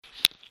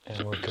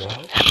And we'll go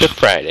out. Happy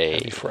Friday.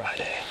 Happy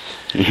Friday.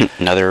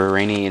 Another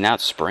rainy, now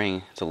it's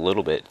spring. It's a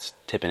little bit, it's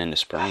tipping into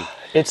spring.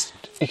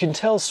 You can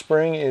tell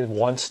spring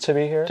wants to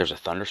be here. There's a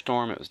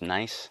thunderstorm. It was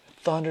nice.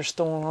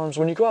 Thunderstorms.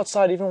 When you go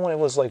outside, even when it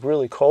was like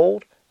really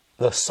cold,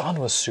 the sun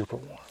was super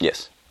warm.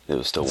 Yes. It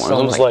was still warm. sun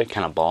It was was like like-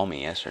 kind of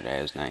balmy yesterday.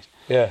 It was nice.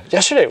 Yeah.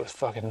 Yesterday was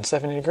fucking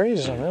 70 degrees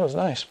or something. It was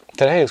nice.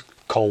 Today is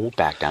cold.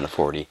 Back down to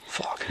 40.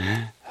 Fuck.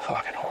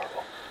 Fucking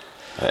horrible.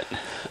 But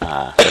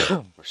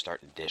we're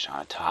starting to dish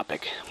on a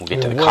topic. We'll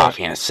get to the Yeah.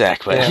 coffee in a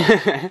sec. But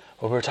Yeah.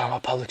 Well, we were talking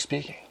about public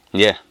speaking.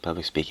 yeah,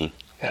 public speaking.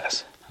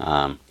 Yes.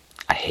 I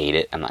hate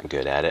it. I'm not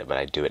good at it, but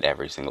I do it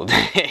every single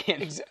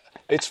day.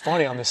 It's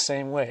funny. I'm the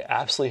same way.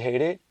 Absolutely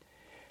hate it.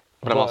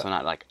 But I'm also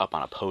not like up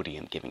on a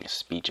podium giving a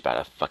speech about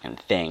a fucking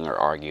thing or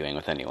arguing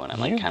with anyone. I'm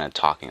like kind of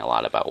talking a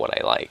lot about what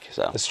I like.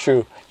 So It's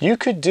true. You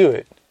could do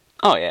it.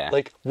 oh yeah,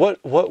 Like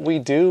what we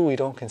do, we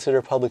don't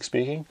consider public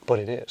speaking, but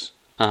it is.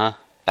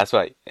 that's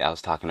what I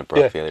was talking to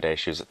Brooke Yeah. the other day.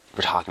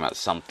 We're talking about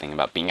something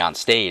about being on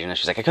stage, and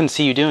she's like, I couldn't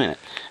see you doing it,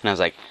 and I was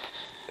like,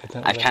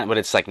 but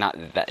it's like not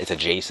that it's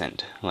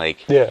adjacent.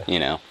 Like Yeah. you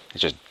know, it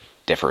just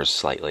differs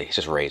slightly. It's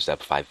just raised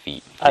up 5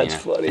 feet.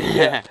 That's you know? funny.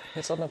 Yeah.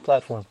 It's on the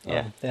platform.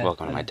 Yeah.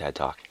 Welcome to my TED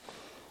Talk.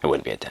 It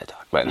wouldn't be a TED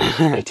Talk, but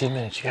 18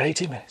 minutes. You got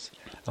 18 minutes.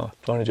 Oh,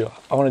 I want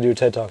to do a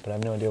TED Talk, but I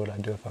have no idea what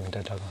I'd do a fucking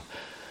TED Talk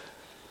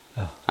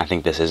on. I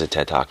think this is a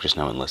TED Talk, just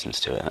no one listens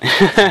to it.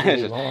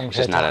 It's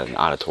just not an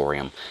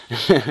auditorium.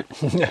 We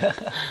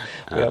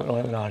don't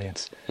have an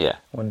audience. Yeah.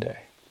 One day.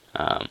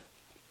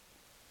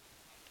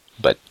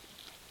 But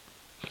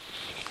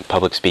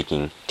public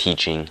speaking,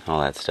 teaching,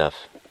 all that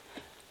stuff,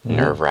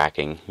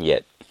 nerve-wracking,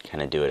 yet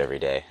kind of do it every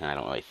day. And I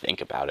don't really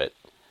think about it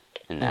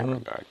in that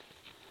regard.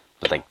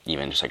 But like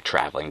even just like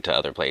traveling to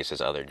other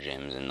places, other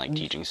gyms, and like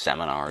teaching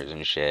seminars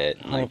and shit.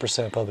 And, like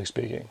 100% public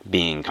speaking.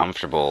 being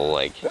comfortable,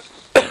 like,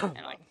 and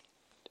like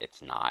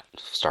it's not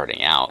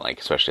starting out, like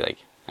especially like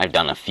I've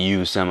done a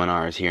few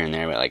seminars here and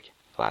there, but like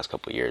the last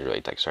couple of years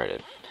really like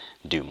started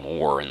to do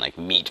more and like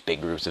meet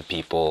big groups of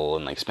people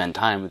and like spend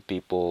time with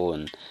people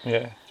and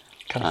Yeah.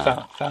 Kind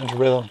of found your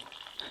rhythm.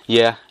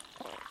 yeah,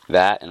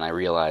 that, and I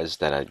realized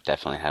that I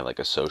definitely have like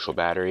a social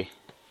battery.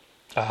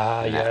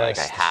 And Yeah. that, like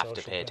I have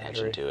to pay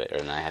attention to it,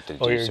 and I have to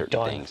do you're certain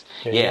done. things.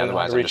 Yeah, you gotta know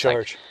how Otherwise to I'm just like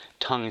recharge.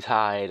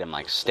 tongue-tied. I'm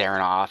like staring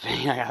off.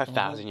 I got a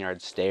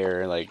 1,000-yard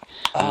stare. Like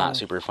I'm not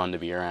super fun to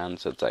be around.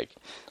 So it's like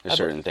there's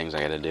certain things I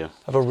got to do. I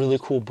have a really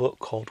cool book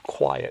called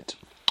Quiet: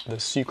 The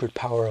Secret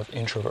Power of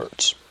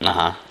Introverts.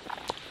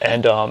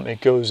 And it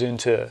goes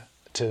into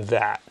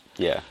that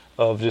Yeah.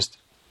 of just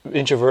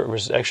introvert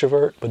versus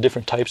extrovert, but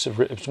different types of.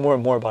 It's more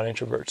and more about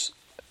introverts,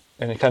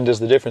 and it kind of does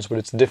the difference. But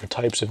it's the different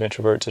types of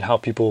introverts and how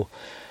people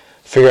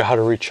figure out how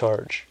to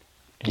recharge.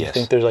 And you Yes.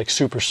 think they're like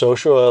super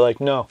social. They're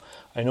like, no,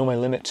 I know my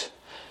limit.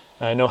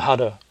 And I know how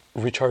to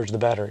recharge the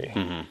battery.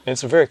 And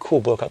it's a very cool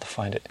book. I have to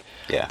find it.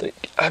 Yeah.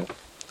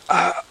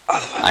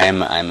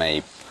 I'm I'm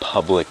a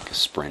public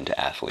sprint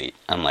athlete.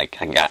 I'm like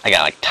I got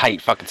like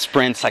tight fucking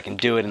sprints. I can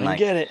do it and I like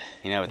get it.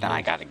 You know, but then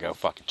I got to go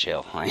fucking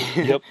chill.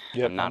 Yep.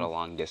 I'm not a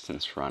long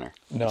distance runner.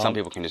 No. Some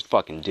people can just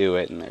fucking do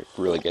it and they're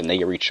really good and they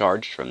get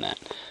recharged from that.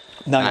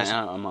 Nice.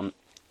 And I'm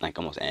like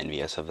almost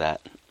envious of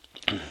that.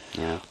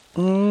 Yeah.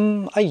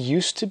 I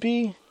used to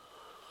be,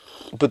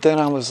 but then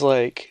I was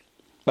like,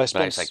 But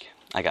it's like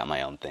I got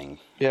my own thing.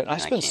 yeah, I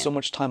and spent can't- so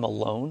much time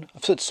alone.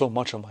 I've spent so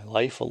much of my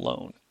life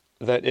alone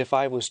that if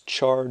I was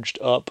charged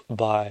up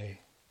by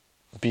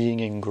being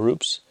in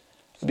groups,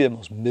 I'd be the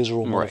most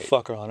miserable Right.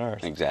 motherfucker on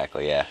earth.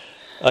 Exactly. Yeah.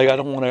 Like I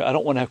don't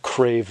want to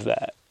crave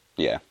that.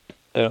 Yeah.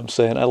 You know what I'm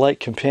saying? I like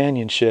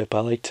companionship. I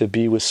like to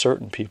be with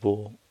certain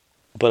people,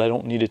 but I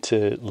don't need it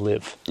to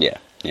live. Yeah.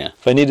 Yeah.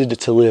 If I needed it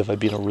to live, I'd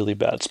be in a really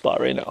bad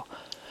spot right now.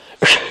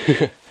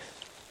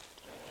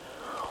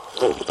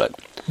 But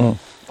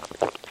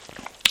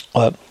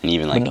But and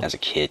even like no. as a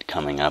kid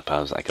coming up, I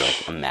was like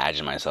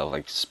imagine myself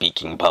like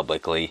speaking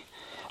publicly.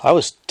 I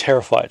was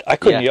terrified. I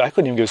couldn't. Yeah. I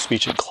couldn't even give a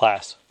speech in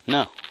class.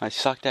 No, I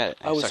sucked at it.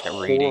 I was sucked at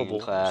horrible. reading in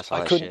class. All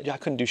I that couldn't. shit. I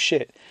couldn't do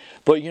shit.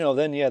 But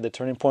then the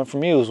turning point for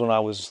me was when I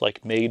was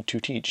like made to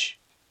teach.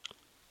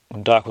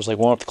 When Doc was like,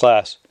 "Warm up the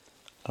class."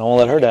 I don't want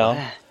to let her down,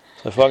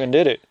 so I fucking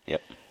did it.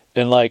 Yep.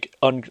 And like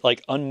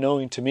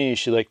unknowing to me,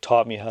 she like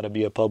taught me how to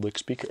be a public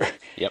speaker.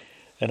 Yep.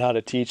 And how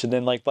to teach. And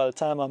then like by the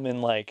time I'm in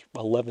like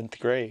 11th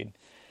grade,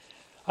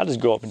 I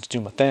just go up and just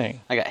do my thing.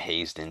 I got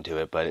hazed into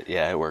it, but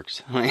it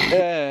works.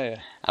 Yeah.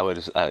 I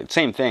would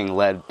same thing.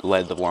 Led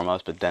the warm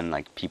ups, but then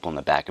like people in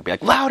the back would be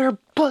like, "Louder,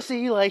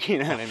 pussy!" Like you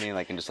know what I mean?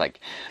 Like and just like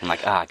I'm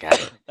like, God.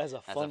 That's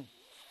a fun.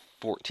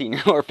 14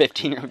 or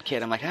 15-year-old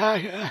kid. I'm like,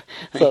 yeah.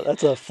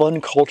 That's a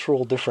fun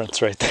cultural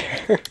difference right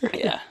there.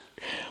 Yeah.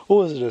 What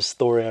was it? A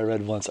story I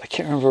read once. I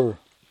can't remember.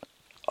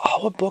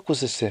 Oh, what book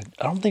was this in?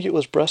 I don't think it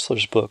was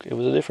Bressler's book. It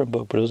was a different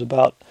book, but it was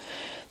about.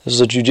 This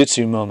was a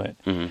jiu-jitsu moment,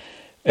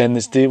 and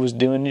this dude was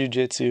doing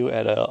jiu-jitsu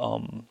at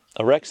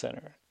a rec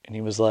center, and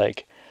he was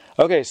like,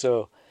 "Okay,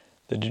 so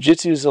the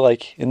jiu-jitsu's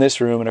like in this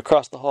room, and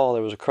across the hall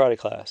there was a karate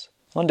class.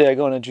 One day I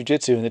go into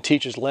jiu-jitsu, and the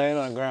teacher's laying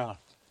on the ground.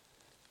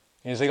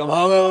 And he's like, I'm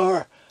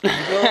hungover.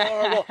 I feel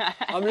horrible.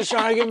 I'm just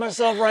trying to get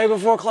myself right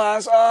before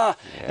class. Ah.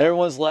 Yeah.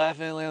 Everyone's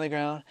laughing, laying on the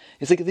ground.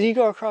 He's like, then you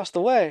go across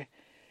the way,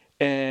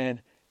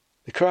 and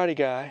the karate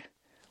guy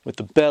with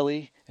the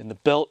belly and the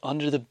belt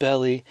under the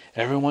belly,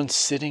 everyone's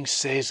sitting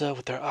seiza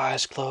with their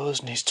eyes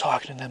closed, and he's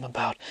talking to them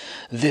about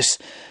this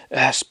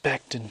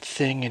aspect and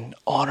thing and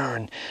honor,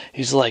 and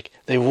he's like,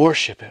 they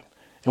worship him.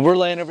 And we're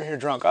laying over here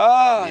drunk.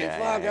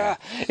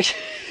 Just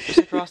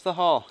across the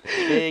hall.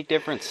 Big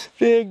difference.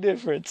 Big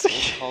difference.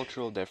 Big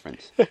cultural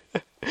difference.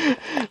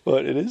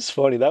 But it is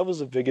funny. That was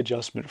a big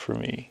adjustment for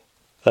me.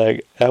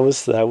 Like that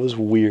was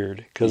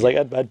weird because like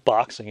I had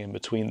boxing in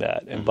between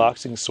that, and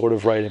boxing's sort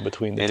of right in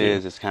between the two. It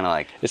is. It's kind of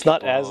like it's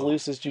not as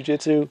loose as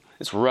jiu-jitsu.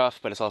 It's rough,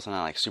 but it's also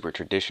not like super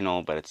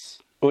traditional. But it's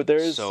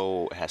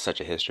it has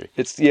such a history.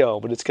 It's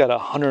but it's got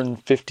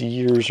 150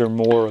 years or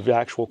more of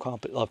actual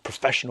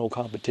professional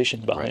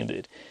competition behind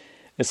it,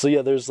 and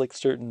so there's like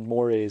certain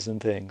mores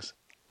and things.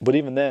 But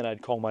even then,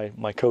 I'd call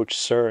my coach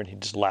sir, and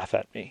he'd just laugh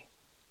at me.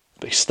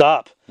 Like,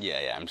 stop.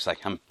 Yeah. I'm just like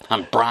I'm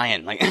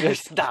Brian. Like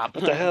stop.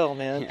 What the hell,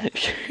 man?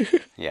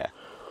 Yeah.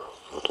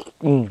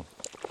 And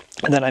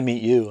then I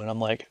meet you, and I'm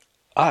like,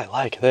 I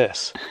like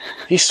this.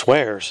 He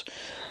swears.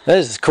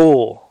 This is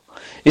cool.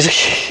 He's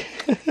like,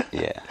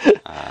 yeah.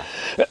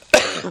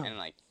 And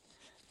like,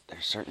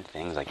 there's certain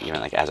things like even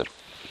like as a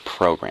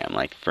program,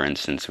 like for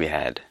instance, we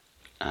had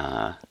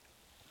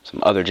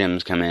some other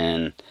gyms come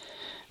in,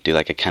 do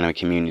like a kind of a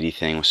community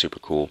thing, was super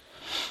cool.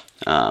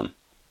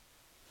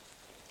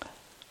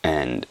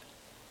 And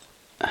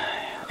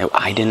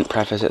I didn't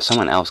preface it.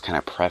 Someone else kind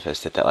of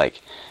prefaced it that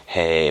like,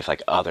 hey, if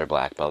like other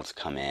black belts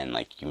come in,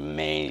 like you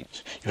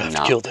have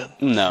to kill them.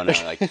 No,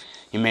 like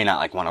you may not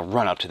like want to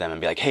run up to them and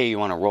be like, hey, you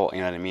want to roll? You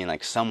know what I mean?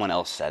 Like someone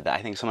else said that.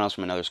 I think someone else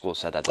from another school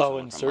said that. To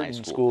in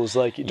certain schools,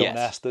 like you don't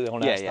ask the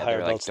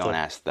higher belts. Don't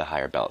ask the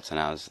higher belts. And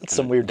I was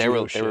some weird. They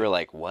were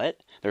like, what?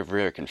 They're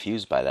really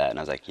confused by that. And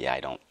I was like, yeah, I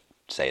don't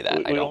say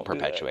that. I don't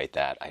perpetuate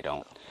that. I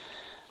don't.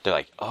 They're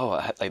like,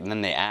 oh, like. And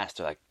then they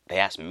asked. They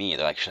asked me.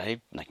 They're like, should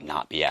I like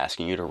not be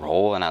asking you to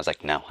roll? And I was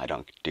like, no, I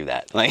don't do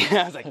that. Like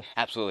I was like,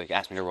 absolutely,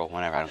 ask me to roll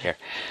whenever. I don't care.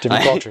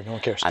 Different culture. No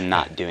one cares. I'm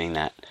not doing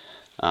that.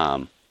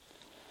 And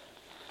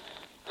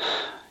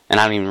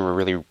I don't even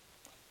really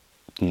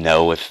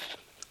know if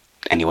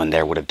anyone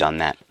there would have done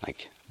that.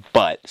 Like,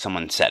 but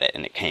someone said it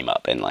and it came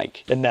up and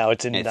like. And now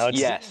it's in so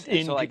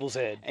people's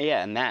head.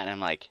 Yeah, and I'm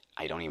like,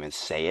 I don't even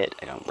say it.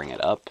 I don't bring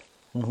it up.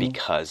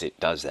 Because it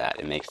does that.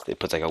 It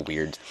puts like a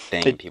weird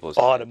thing in people's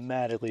heads.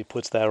 Automatically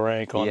puts that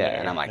rank on there.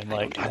 Yeah, and I'm like,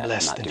 I'm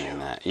not doing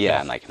that. Yeah,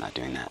 I'm like, I'm not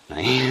doing that.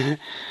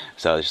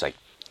 So it's just like,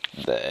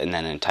 and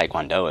then in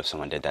Taekwondo, if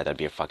someone did that, that'd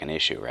be a fucking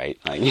issue, right?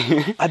 Like,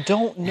 I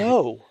don't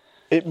know.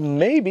 It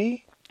may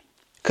be.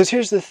 Because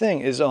here's the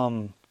thing, is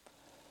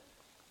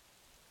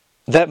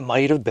that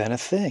might have been a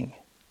thing.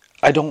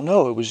 I don't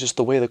know. It was just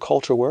the way the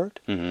culture worked.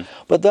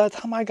 But by the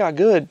time I got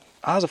good,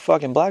 I was a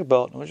fucking black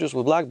belt. It was just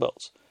with black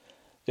belts.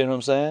 You know what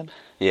I'm saying?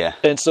 Yeah.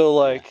 And so,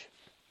 like,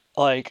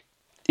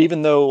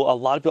 even though a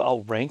lot of people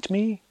outranked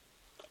me,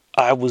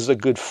 I was a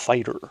good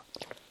fighter.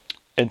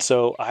 And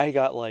so I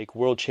got, like,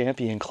 world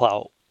champion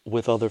clout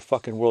with other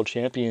fucking world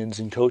champions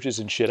and coaches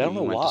and shit. I don't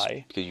know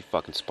why. Because you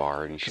fucking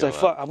sparred and showed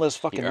up. I was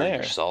fucking there.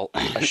 Your salt.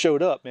 I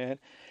showed up, man.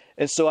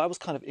 And so I was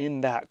kind of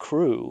in that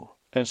crew.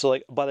 And so,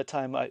 like, by the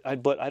time I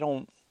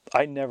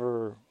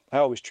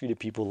always treated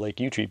people like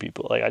you treat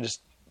people. Like,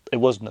 it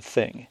wasn't a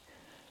thing.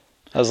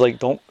 I was like,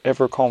 don't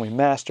ever call me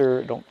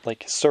master, don't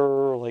like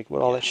sir, like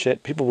what all that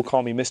shit. People will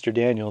call me Mr.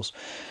 Daniels.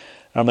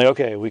 And I'm like,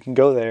 okay, we can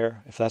go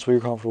there if that's what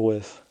you're comfortable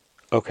with.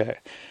 Okay.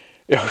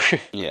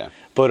 Yeah.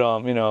 But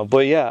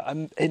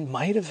it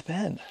might have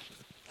been.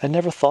 I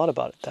never thought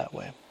about it that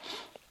way.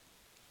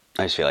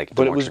 I just feel like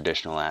the more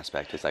traditional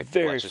aspect is like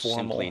very just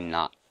formal. Simply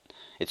not.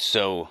 It's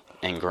so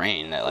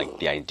ingrained that like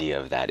the idea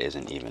of that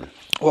isn't even.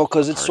 Well,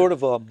 because it's sort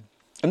of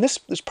and this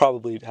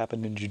probably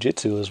happened in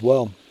jiu-jitsu as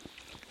well.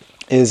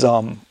 There's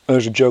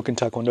a joke in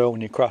Taekwondo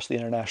when you cross the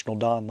international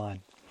Dan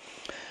line.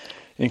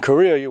 In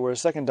Korea, you were a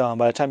second Dan.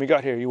 By the time you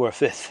got here, you were a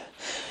fifth.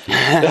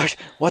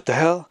 What the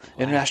hell? Wow.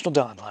 International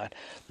Dan line.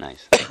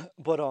 Nice.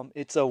 But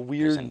it's a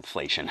weird... There's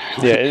inflation.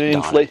 Yeah,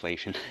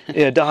 inflation.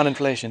 Yeah, Dan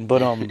inflation.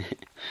 But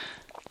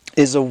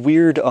is a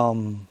weird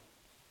almost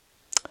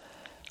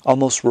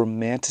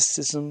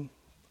romanticism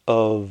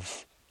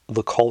of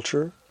the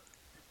culture.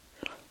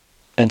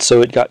 And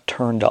so it got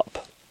turned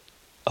up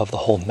of the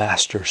whole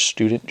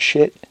master-student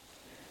shit.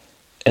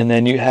 And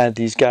then you had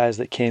these guys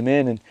that came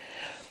in and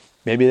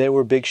maybe they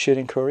were big shit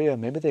in Korea.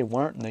 Maybe they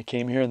weren't. And they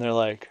came here and they're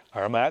like,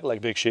 I'm act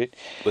like big shit.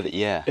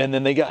 Yeah. And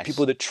then they got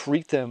people that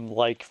treat them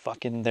like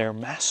fucking their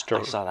master.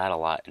 I saw that a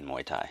lot in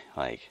Muay Thai.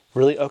 Like,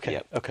 really? Okay.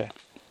 Yep. Okay.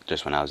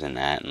 Just when I was in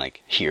that and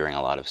like hearing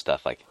a lot of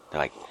stuff, like they're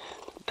like,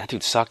 that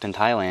dude sucked in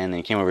Thailand and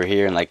he came over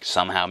here and like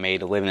somehow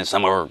made a living and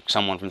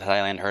someone from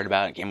Thailand heard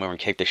about it and came over and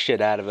kicked the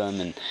shit out of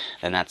him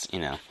and that's,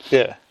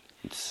 Yeah.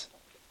 It's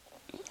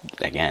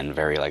again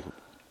very like,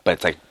 but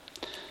it's like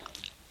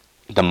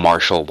the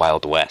Marshall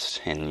Wild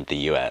West in the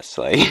U.S.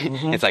 Like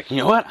it's like, you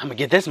know what? I'm gonna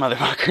get this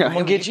motherfucker. I'm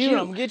gonna get you.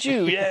 I'm gonna get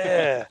you.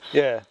 Yeah.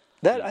 Yeah.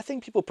 That I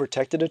think people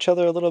protected each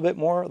other a little bit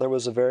more. There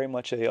was a very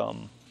much a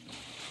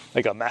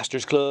like a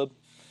masters club,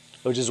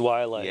 which is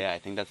why like Yeah, I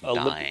think that's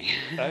dying.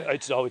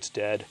 it's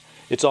dead.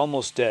 It's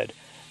almost dead.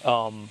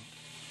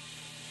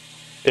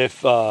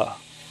 If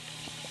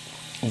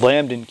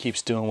Lambden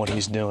keeps doing what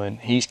he's doing,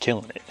 he's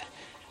killing it.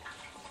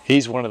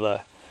 He's one of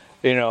the,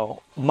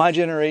 my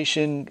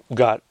generation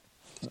got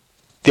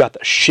the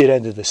shit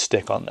end of the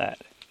stick on that.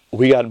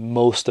 We got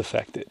most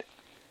affected.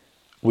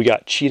 We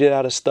got cheated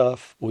out of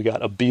stuff. We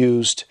got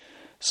abused.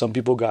 Some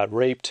people got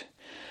raped.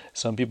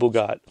 Some people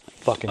got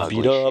fucking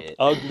beat up.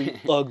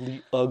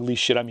 Ugly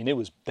shit. I mean, it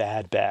was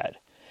bad.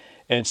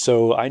 And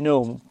so I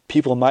know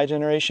people in my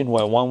generation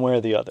went one way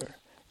or the other.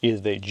 Either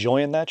they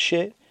joined that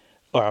shit,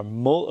 or at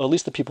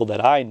least the people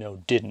that I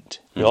know didn't.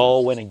 They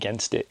all went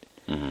against it.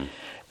 Mm-hmm.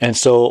 And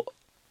so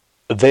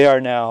they are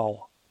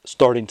now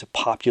starting to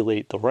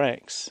populate the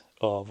ranks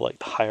of like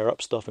the higher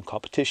up stuff in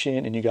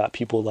competition. And you got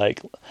people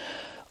like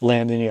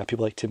Lambden, you got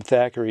people like Tim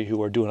Thackeray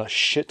who are doing a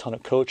shit ton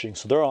of coaching.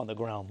 So they're on the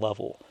ground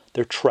level.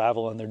 They're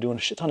traveling. They're doing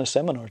a shit ton of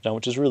seminars now,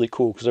 which is really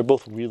cool because they're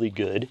both really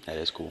good. That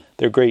is cool.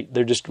 They're great.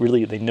 They're just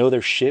really, they know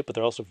their shit, but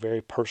they're also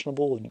very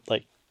personable and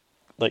like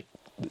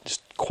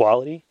just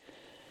quality.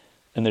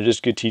 And they're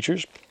just good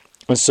teachers.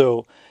 And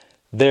so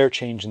they're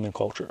changing the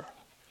culture.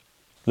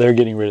 They're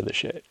getting rid of the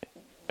shit.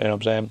 You know what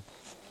I'm saying?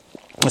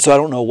 And so I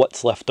don't know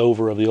what's left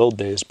over of the old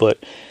days,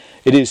 but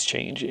it is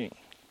changing.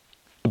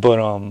 But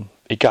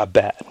it got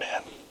bad,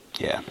 man.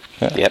 Yeah.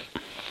 Yep.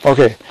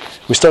 Okay.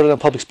 We started on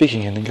public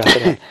speaking and then got to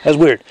that. That's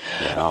weird.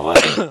 Yeah, now we're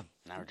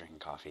drinking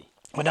coffee.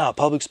 But no,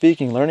 public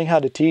speaking, learning how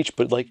to teach,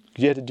 but like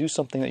you had to do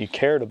something that you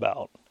cared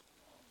about.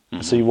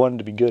 Mm-hmm. So you wanted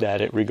to be good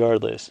at it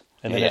regardless.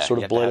 And then it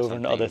sort of bled over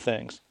into other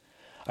things.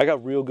 I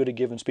got real good at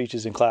giving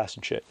speeches in class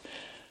and shit.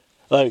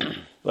 Like,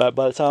 by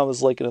the time I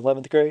was like in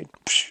 11th grade,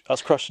 I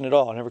was crushing it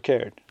all. I never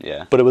cared.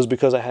 Yeah. But it was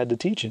because I had to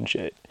teach and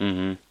shit.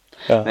 Mm-hmm.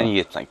 Then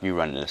you get you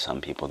run into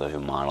some people though who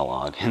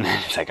monologue, and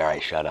then it's like, all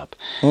right, shut up.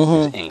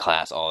 Mm-hmm. In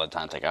class all the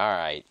time, it's like, all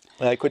right.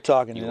 I quit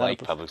talking. You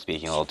like public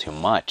speaking a little too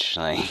much.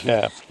 Like,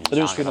 yeah.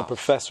 There's just been a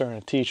professor and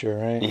a teacher,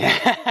 right?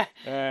 Yeah.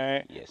 All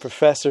right. Yes.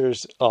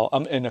 Professors. Oh,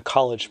 I'm in a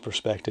college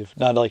perspective,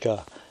 not like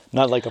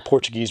a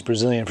Portuguese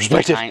Brazilian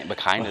perspective. But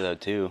kind of though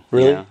too.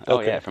 Really? You know? Oh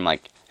okay. yeah, from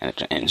like an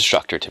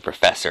instructor to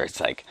professor, it's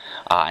like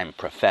I'm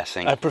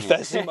professing. I'm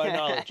professing my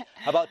knowledge.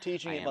 How about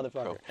teaching it,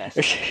 motherfucker?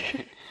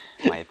 Professing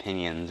my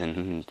opinions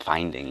and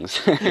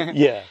findings.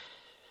 Yeah.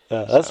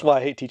 That's why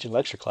I hate teaching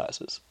lecture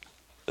classes.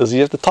 Because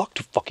you have to talk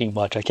too fucking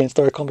much. I can't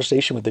start a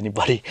conversation with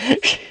anybody.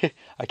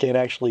 I can't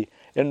actually,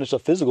 and it's a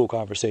physical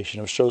conversation.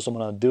 I'll show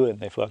someone how to do it and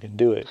they fucking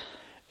do it.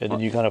 And then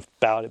you kind of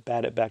bat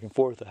it back and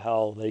forth of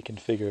how they can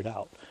figure it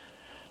out.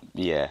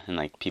 Yeah, and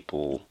like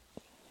people,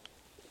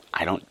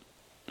 I don't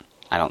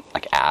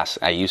like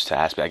ask. I used to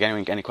ask, like,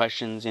 any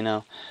questions, you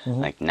know?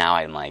 Mm-hmm. Like now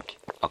I'm like,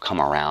 I'll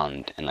come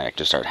around and like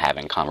just start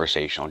having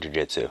conversational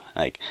jiu-jitsu.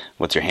 Like,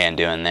 what's your hand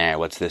doing there?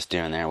 What's this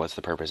doing there? What's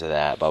the purpose of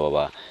that? Blah, blah,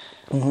 blah.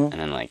 Mm-hmm. And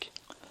then like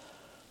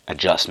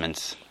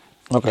adjustments.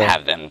 Okay.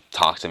 Have them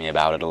talk to me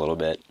about it a little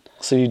bit.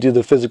 So you do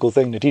the physical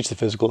thing to teach the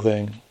physical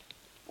thing.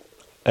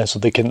 And so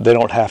they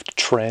don't have to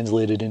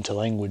translate it into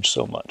language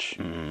so much.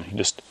 Mm-hmm. You can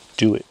just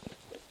do it.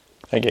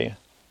 I get you.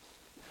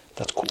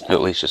 That's cool.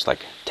 At least just like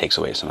takes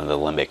away some of the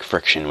limbic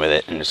friction with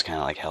it and just kind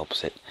of like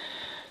helps it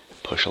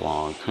push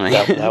along.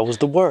 that was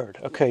the word.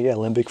 Okay, yeah,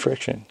 limbic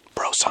friction.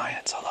 Bro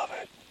science, I love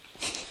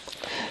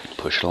it.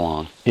 Push it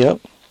along.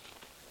 Yep.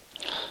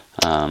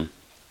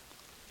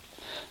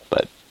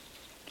 But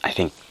I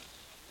think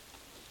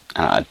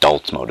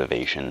adults'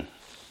 motivation,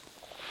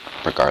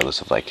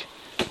 regardless of like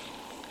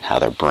how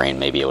their brain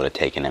may be able to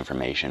take in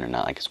information or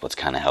not, like it's what's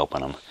kind of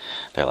helping them.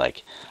 They're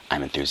like,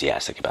 I'm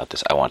enthusiastic about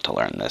this. I want to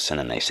learn this, and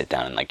then they sit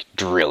down and like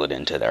drill it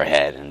into their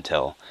head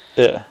until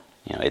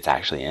it's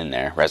actually in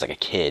there. Whereas like a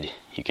kid,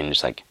 you can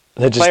just like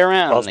play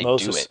around osmosis. And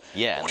they do it.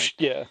 Yeah,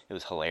 yeah. It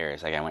was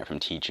hilarious. Like I went from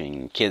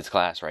teaching kids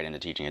class right into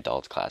teaching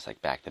adults class,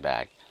 like back to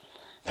back,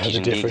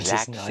 teaching the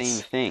exact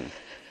same thing.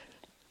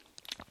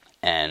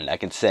 And I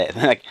can say,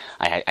 like,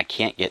 I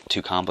can't get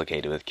too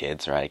complicated with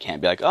kids, right? I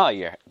can't be like, oh,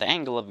 the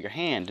angle of your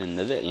hand and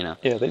you know.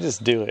 Yeah, they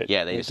just do it.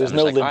 Yeah, there's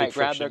no like, all right,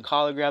 grab their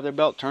collar, grab their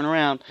belt, turn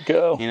around.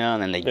 Go. You know,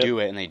 and then they do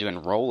it, and they do it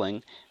in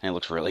rolling, and it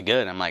looks really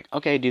good. I'm like,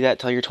 okay, do that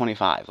till you're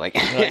 25. Like,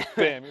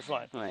 bam, you're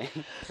fine. Like,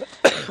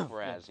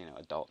 whereas, you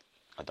know,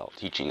 adult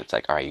teaching, it's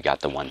like, all right, you got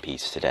the one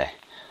piece today.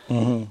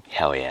 Mm-hmm.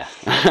 Hell yeah.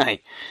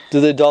 Like,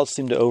 do the adults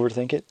seem to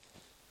overthink it?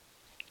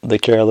 They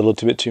care a little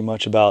bit too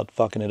much about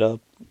fucking it up?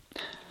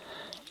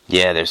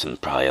 Yeah, there's some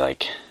probably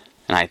like,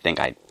 and I think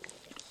I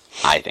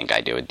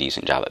do a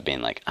decent job at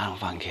being like, I don't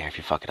fucking care if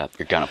you fuck it up.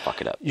 You're gonna fuck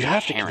it up. You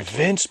have to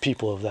convince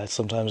people of that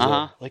sometimes.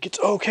 Though. Like, it's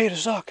okay to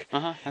suck.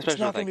 It's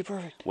not gonna be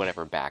perfect.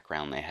 Whatever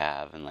background they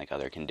have and like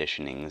other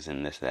conditionings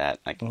and this,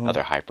 that, like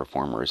other high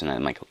performers. And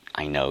I'm like,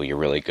 I know you're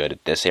really good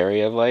at this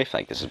area of life.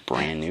 Like, this is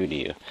brand new to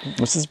you.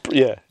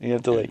 You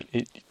have to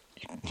like,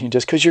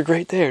 just because you're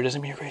great there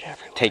doesn't mean you're great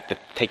everywhere.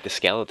 Take the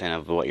skeleton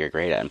of what you're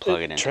great at and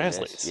plug it into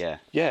translates. this. Yeah.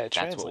 Yeah, it That's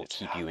translates. what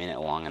will keep you in it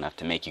long enough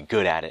to make you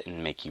good at it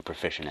and make you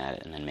proficient at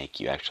it and then make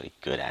you actually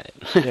good at it.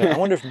 Yeah, I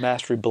wonder if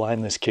mastery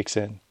blindness kicks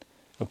in.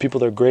 When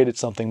people are great at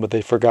something, but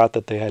they forgot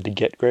that they had to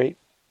get great,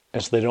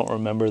 and so they don't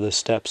remember the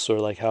steps or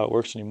like how it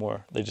works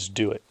anymore. They just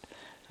do it.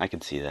 I can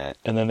see that.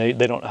 And then they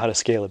don't know how to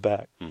scale it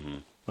back.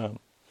 Mm-hmm.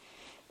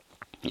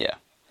 Yeah.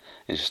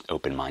 It's just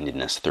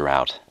open-mindedness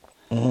throughout.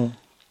 Well,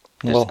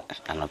 I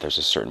don't know if there's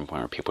a certain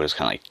point where people just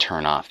kind of like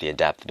turn off the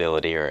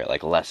adaptability or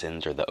like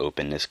lessons or the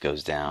openness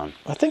goes down.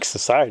 I think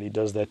society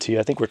does that to you.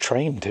 I think we're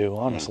trained to,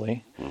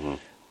 honestly.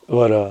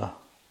 But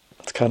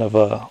it's kind of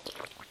a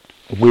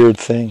weird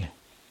thing.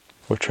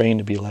 We're trained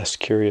to be less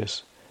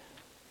curious.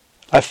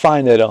 I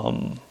find that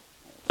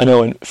I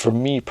know, and for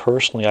me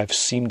personally, I've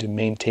seemed to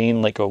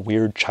maintain like a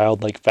weird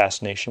childlike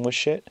fascination with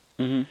shit.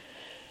 And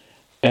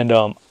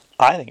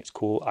I think it's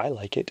cool. I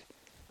like it.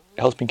 It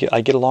helps me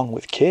I get along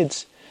with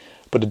kids,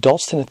 but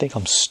adults tend to think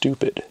I'm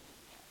stupid.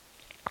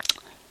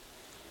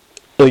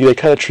 Like they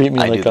kind of treat me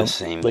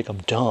like I'm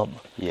dumb.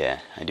 Yeah,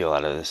 I do a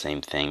lot of the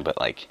same thing, but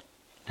like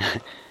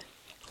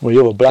well, you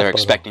have a black they're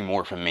belt expecting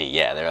more from me.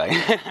 Yeah, they're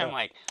like, I'm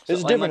like,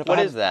 it's so, different. Like,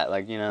 what is that?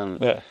 Like, you know.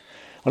 Yeah.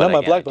 When I have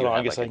my black belt on, I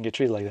have guess like I can get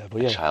treated like that.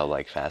 But yeah,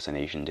 childlike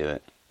fascination to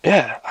it.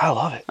 Yeah, I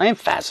love it. I am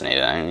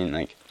fascinated. I mean,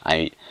 like,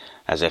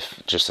 as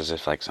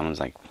if like someone's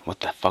like, what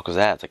the fuck was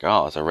that? It's like,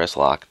 oh, it's a wrist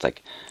lock. It's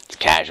like, it's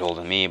casual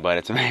to me,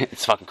 but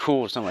it's fucking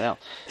cool to someone else.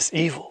 It's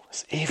evil.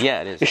 It's evil.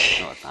 Yeah, it is.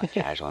 No, it's not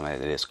casual. I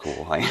mean, it is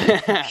cool. Like,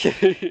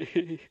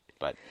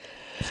 but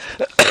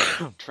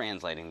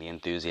translating the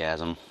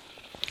enthusiasm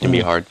can be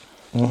hard.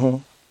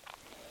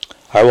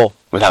 I will.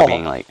 Without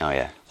being like, oh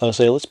yeah. I was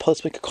say let's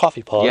make a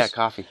coffee pause. Yeah,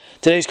 coffee.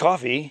 Today's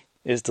coffee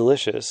is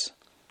delicious,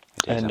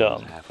 and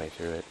halfway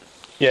through it.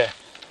 Yeah,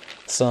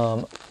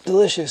 some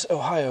delicious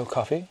Ohio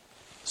coffee.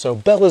 So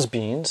Bella's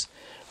Beans,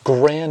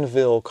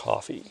 Granville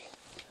coffee,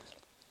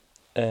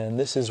 and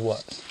this is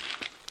what?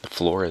 The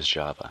floor is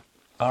Java.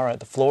 All right,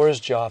 the floor is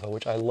Java,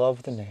 which I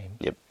love the name.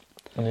 Yep.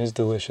 And it is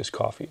delicious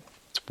coffee.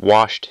 It's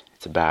washed.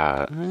 It's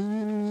about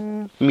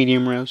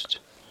medium roast.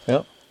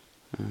 Yep.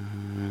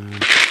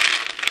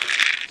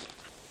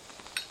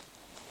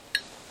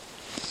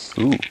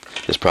 Ooh,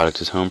 this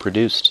product is home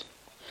produced.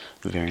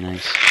 Very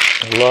nice.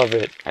 I love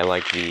it. I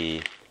like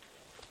the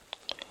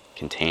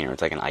container.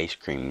 It's like an ice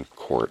cream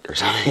quart or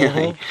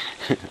something.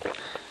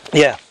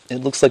 Yeah,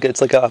 it looks like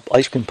it's like a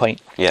ice cream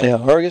pint. Yeah.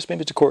 Or I guess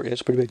maybe it's a quart. Yeah,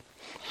 it's pretty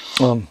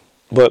big.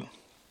 But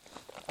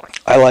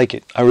I like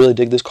it. I really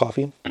dig this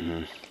coffee.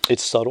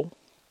 It's subtle.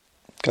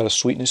 Got a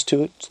sweetness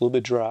to it. It's a little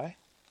bit dry.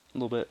 A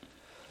little bit.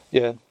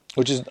 Yeah,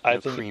 which is I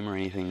No think cream or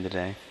anything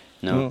today.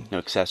 No, no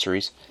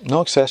accessories.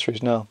 no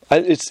accessories. No,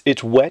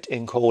 it's wet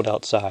and cold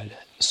outside.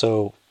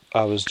 So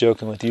I was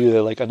joking with you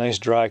that like a nice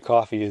dry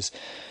coffee is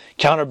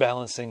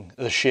counterbalancing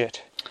the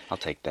shit. I'll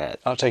take that.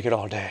 I'll take it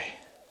all day.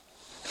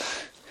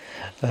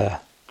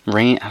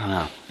 Rain, I don't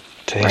know.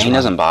 Rain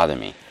doesn't bother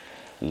me.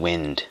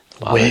 Wind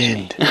bothers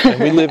me. And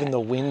we live in the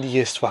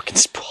windiest fucking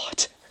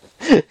spot.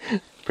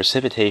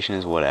 Precipitation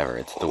is whatever.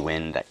 It's the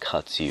wind that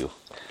cuts you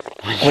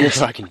when you're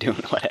fucking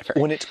doing whatever.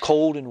 When it's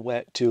cold and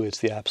wet too, it's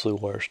the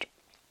absolute worst.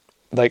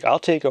 Like I'll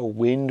take a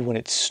wind when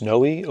it's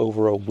snowy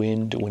over a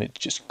wind when it's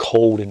just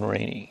cold and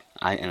rainy.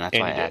 And that's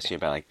why I asked you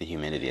about like the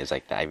humidity. Is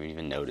like I've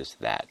even noticed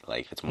that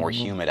like if it's more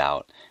humid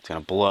out, it's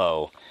gonna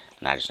blow.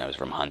 And I just noticed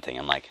from hunting.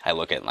 I'm like, I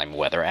look at my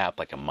weather app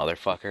like a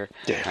motherfucker.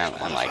 Yeah,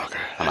 I'm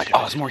like,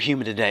 oh, it's more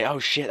humid today. Oh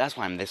shit, that's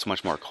why I'm this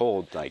much more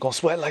cold. Like, gonna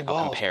sweat like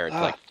balls. Compare it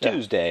to like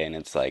Tuesday, and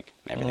it's like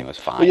everything was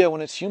fine. Well, yeah,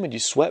 when it's humid, you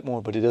sweat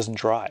more, but it doesn't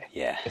dry.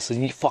 Yeah, it's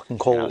like fucking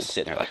cold. And I was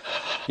sitting there like,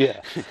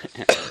 yeah. I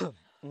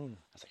was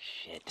like,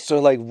 shit. So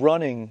like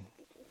running,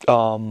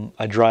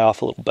 I dry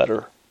off a little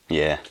better.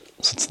 Yeah.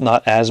 So it's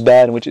not as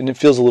bad, and it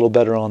feels a little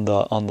better on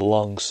the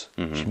lungs.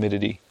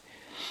 Humidity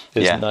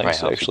is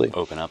nice, actually.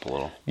 Open up a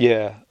little.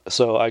 Yeah.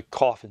 So I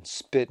cough and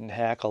spit and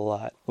hack a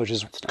lot, which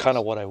is kind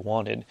of what I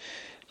wanted.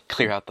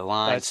 Clear out the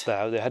lines.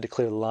 They had to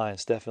clear the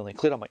lines, definitely.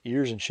 Cleared out my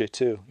ears and shit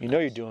too. You know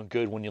you're doing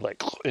good when you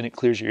like, and it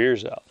clears your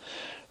ears out.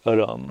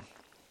 But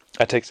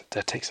that takes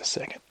a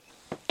second.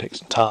 It takes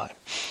some time.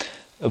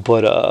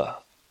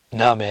 But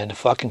nah, man, the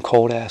fucking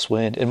cold ass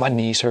wind, and my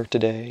knees hurt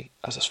today.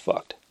 I was just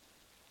fucked.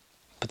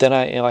 But then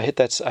I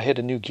hit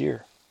a new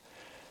gear.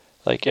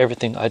 Like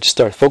everything, I just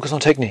started focus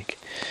on technique.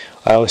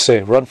 I always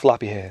say, run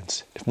floppy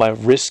hands. If my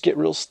wrists get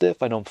real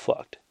stiff, I know I'm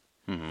fucked.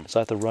 So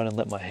I have to run and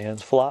let my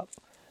hands flop,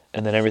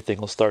 and then everything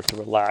will start to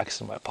relax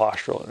in my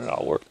posture, and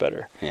it'll work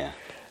better. Yeah.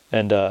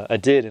 And I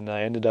did, and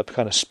I ended up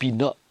kind of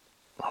speeding up.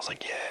 I was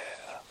like,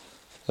 yeah,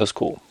 that's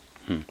cool.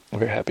 I'm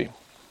very happy.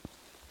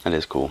 That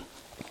is cool.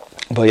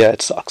 But yeah,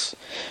 it sucks.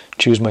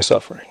 Choose my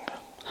suffering.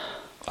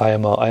 I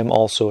am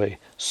also a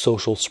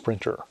social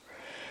sprinter.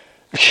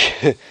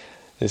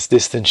 This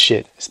distance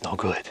shit is no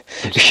good.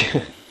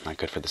 Not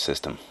good for the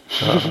system.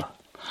 That's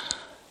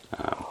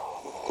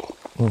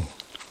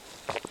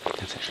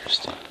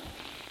interesting.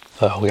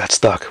 Oh, we got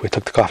stuck. We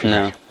took the coffee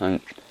break. No.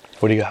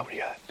 What do you got?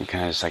 I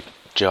kind of just like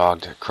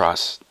jogged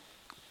across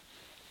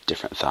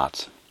different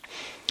thoughts.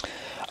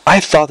 I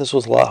thought this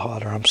was a lot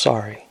hotter. I'm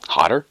sorry.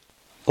 Hotter?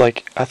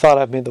 Like, I thought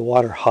I made the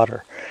water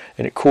hotter,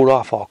 and it cooled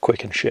off all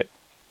quick and shit.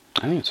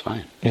 I think it's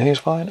fine. You think it's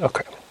fine?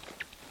 Okay.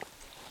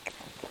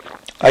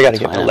 I gotta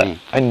get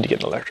I need to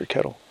get an electric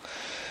kettle.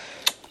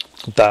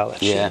 Dial that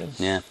shit in.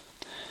 Yeah.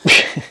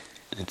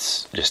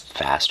 It's just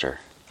faster.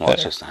 Well,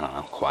 it's just, I don't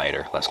know,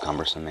 quieter, less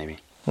cumbersome maybe.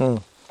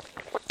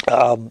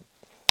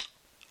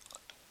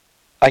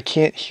 I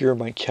can't hear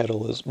my kettle.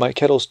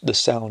 The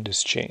sound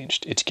has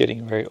changed. It's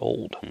getting very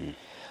old.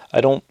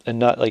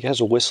 It has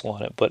a whistle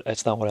on it, but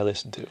that's not what I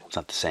listen to. It's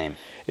not the same.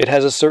 It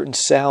has a certain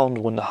sound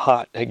when the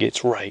hot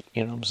gets right,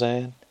 you know what I'm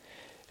saying?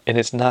 And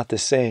it's not the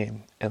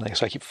same. And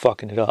so I keep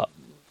fucking it up.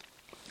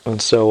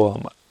 And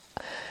so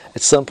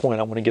at some point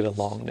I want to get a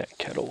long neck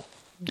kettle.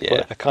 Yeah.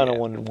 But I kind of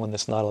wanted one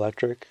that's not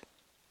electric,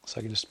 so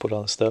I can just put it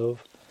on the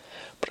stove.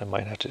 But I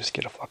might have to just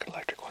get a fucking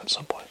electric one at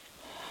some point.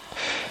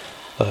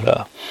 But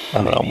I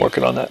don't know. I'm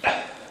working on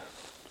that.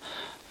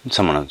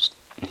 Someone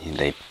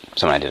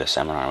I did a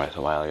seminar with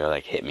a while ago,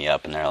 hit me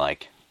up and they're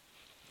like,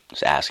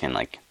 just asking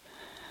oh,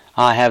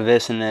 I have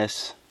this and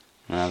this,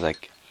 and I was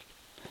like,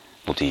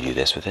 well, do you do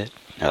this with it?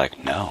 And they're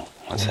like, no.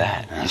 What's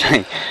that? And I was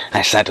like,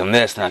 I sent them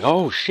this, and they're like,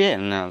 oh shit.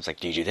 And I was like,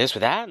 do you do this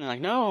with that? And they're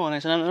like, no. And I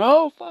sent them,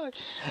 oh fuck.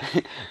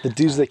 The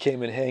dudes that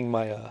came and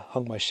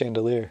hung my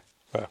chandelier,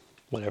 or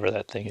whatever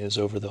that thing is,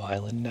 over the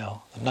island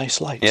now. The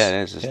nice lights. Yeah,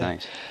 it is. It's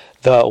nice.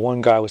 The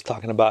one guy was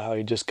talking about how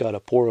he just got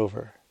a pour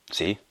over.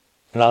 See?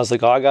 And I was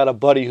like, oh, I got a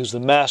buddy who's the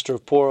master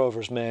of pour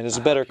overs, man. It's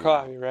a better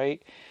coffee,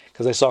 right?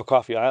 Because I saw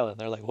Coffee Island.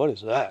 They're like, what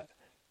is that?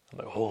 I'm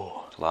like,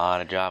 oh. A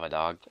lot of Java,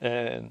 dog.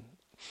 And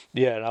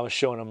yeah, and I was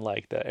showing them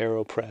the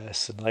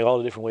AeroPress and all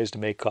the different ways to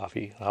make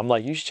coffee. And I'm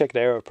like, you should check the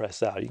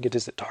AeroPress out. You can get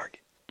this at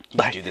Target. You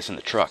can do this in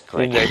the truck.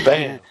 And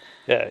bam.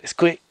 Yeah, it's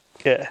quick.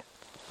 Yeah.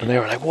 And they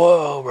were like,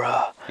 whoa,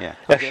 bro. Yeah.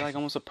 I feel like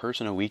almost a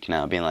person a week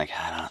now being like,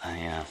 I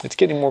don't. It's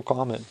getting more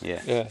common.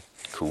 Yeah. Yeah.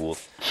 Cool.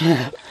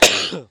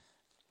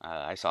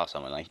 I saw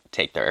someone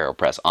take their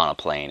AeroPress on a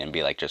plane and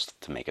be just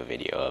to make a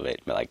video of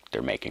it, but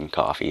they're making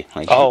coffee.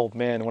 Oh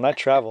man, when I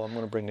travel, I'm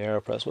gonna bring the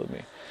AeroPress with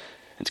me.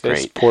 It's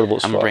great. It's portable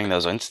as I'm fuck. gonna bring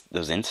those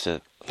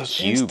Insta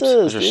cubes.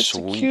 Those are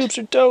sweet. Cubes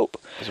are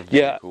dope. Those are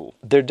very cool.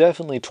 They're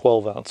definitely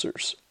 12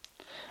 ounces.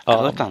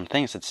 I looked on the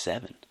thing. It said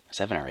 7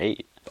 or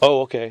 8.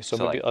 Oh, okay. So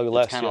maybe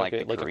less. It's kind of like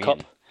a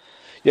cup.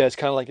 Yeah, it's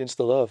kind of like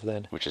Insta Love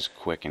then. Which is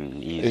quick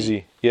and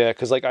easy. Yeah,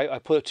 because I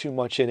put too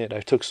much in it.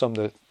 I took some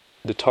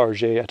the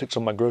Target. I took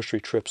some of my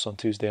grocery trips on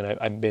Tuesday, and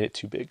I made it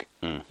too big.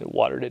 It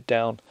watered it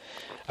down.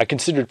 I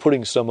considered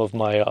putting some of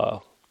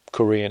my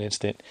Korean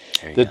Instant,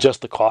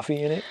 just the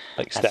coffee in it,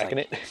 stacking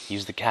it.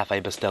 Use the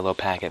Cafe Bustelo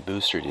packet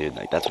booster, dude.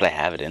 That's what I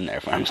have it in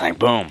there for. I'm just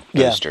boom,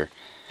 booster.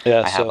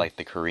 Yeah, I have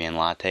the Korean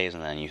lattes,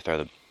 and then you throw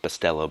the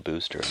Bustelo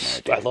booster in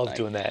there. Dude. I love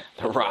doing that.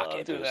 The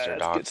rocket booster, dog.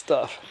 That's good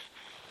stuff.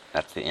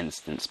 That's the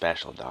instant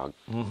special, dog.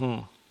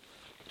 Mm-hmm.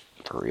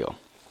 For real.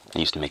 I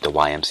used to make the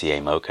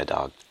YMCA mocha,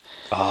 dog.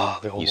 Oh,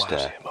 the old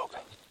YMCA mocha.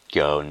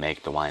 Go and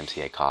make the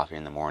YMCA coffee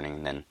in the morning,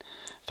 and then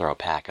throw a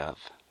pack of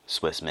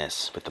Swiss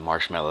Miss with the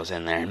marshmallows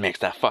in there and mix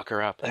that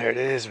fucker up. There it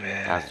is,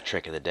 man. That was the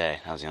trick of the day.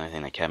 That was the only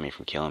thing that kept me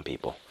from killing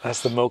people.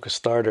 That's the mocha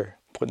starter,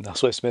 putting the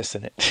Swiss Miss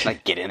in it.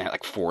 Get in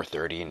at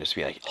 4:30 and just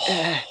be like,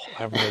 I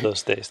remember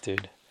those days,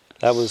 dude.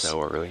 That was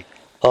so early.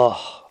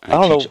 Oh, I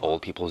don't teach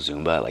old people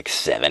Zumba at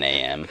 7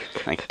 a.m.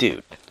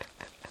 Dude,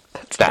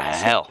 what the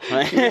hell?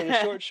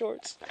 Short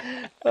shorts.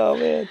 Oh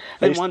man.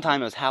 Then one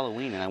time it was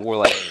Halloween and I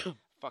wore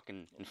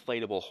fucking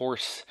inflatable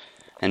horse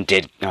and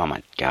did. Oh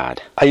my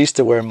god. I used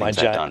to wear my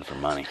giant. Done for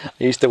money.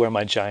 I used to wear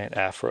my giant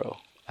afro.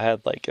 I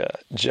had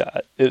it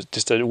was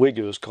just a wig.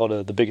 It was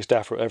called the biggest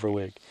afro ever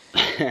wig.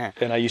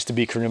 And I used to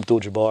be Kareem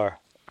Abdul-Jabbar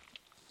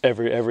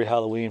every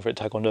Halloween for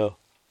Taekwondo.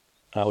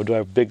 I would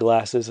wear big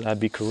glasses and I'd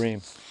be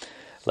Kareem,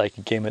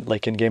 in Game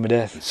of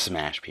Death. And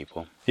smash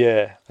people.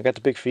 Yeah, I got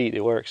the big feet.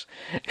 It works.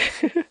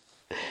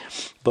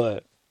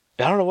 But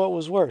I don't know what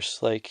was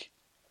worse,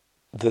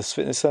 this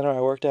fitness center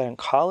I worked at in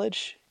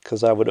college,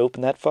 because I would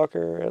open that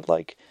fucker at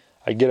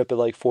I'd get up at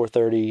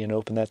 4:30 and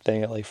open that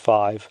thing at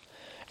 5,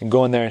 and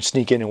go in there and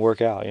sneak in and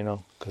work out,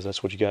 because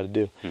that's what you got to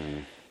do.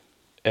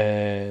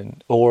 Mm-hmm.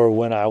 Or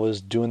when I was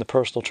doing the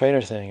personal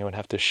trainer thing, I would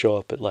have to show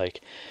up at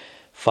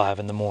 5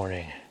 in the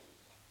morning.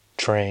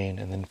 Train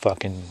and then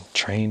fucking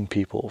train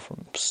people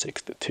from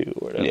 6 to 2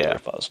 or whatever. Yeah.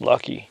 If I was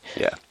lucky.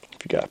 Yeah.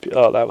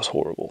 That was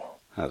horrible.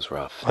 That was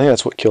rough. I think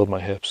that's what killed my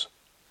hips.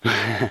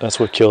 That's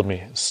what killed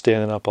me.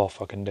 Standing up all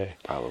fucking day.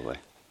 Probably.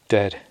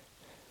 Dead.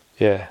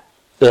 Yeah.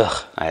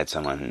 Ugh. I had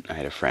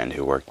a friend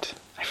who worked,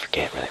 I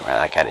forget where they were,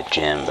 at a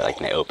gym, but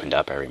they opened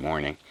up every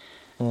morning.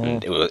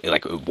 And it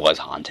was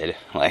haunted.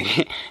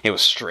 It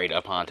was straight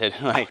up haunted.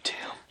 Oh, damn.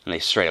 And they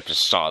straight up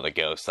just saw the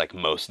ghost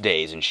most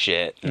days and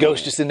shit.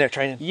 Ghost just in there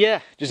training?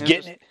 Yeah. Just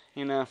getting it?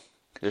 They're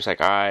just all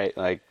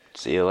right,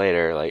 see you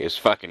later. It's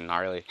fucking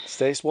gnarly.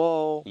 Stay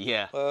swole.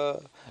 Yeah.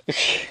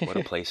 What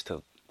a place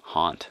to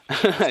haunt.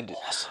 That's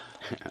awesome.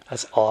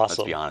 That's awesome.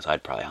 Let's be honest,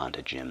 I'd probably haunt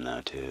a gym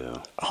though,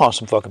 too. Haunt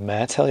some fucking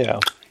mats, hell yeah.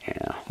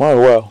 Yeah.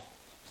 Well.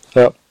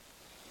 Yep.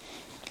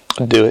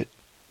 I'd do it.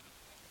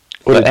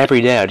 But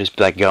every day I'd just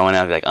be like going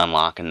out, like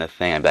unlocking the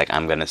thing. I'd be like,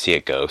 I'm gonna see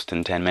a ghost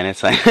in 10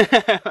 minutes.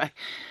 Like,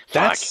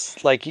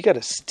 That's like, you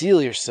gotta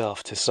steel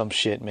yourself to some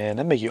shit, man.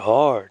 That make you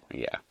hard.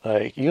 Yeah.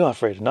 Like, you're not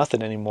afraid of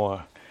nothing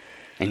anymore.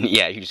 And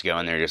yeah, you just go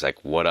in there just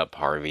like, what up,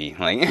 Harvey?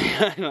 Like,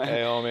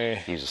 Hey, homie.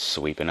 He's just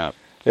sweeping up.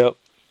 Yep.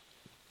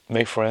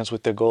 Make friends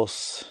with the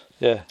ghosts.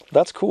 Yeah,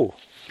 that's cool.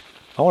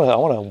 I wanna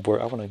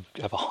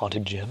have a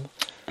haunted gym.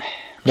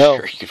 No.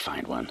 Sure, you could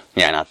find one.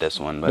 Yeah, not this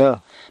one, but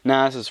No.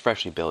 Nah, this is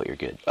freshly built. You're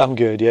good. I'm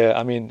good, yeah.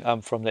 I mean,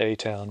 I'm from the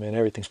A-town, man.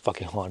 Everything's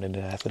fucking haunted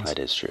in Athens. That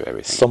is true.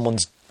 Everything.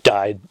 Someone's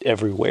died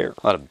everywhere.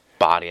 A lot of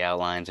body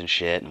outlines and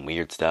shit and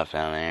weird stuff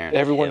down there.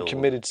 Everyone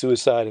committed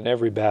suicide in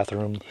every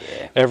bathroom.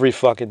 Yeah. Every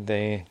fucking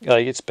thing.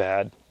 Like, it's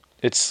bad.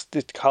 It's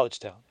college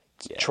town.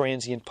 It's Yeah.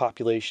 transient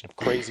population of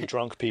crazy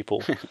drunk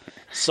people.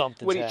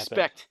 Something's What do you happened.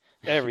 expect?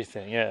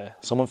 Everything, yeah.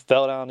 Someone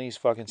fell down these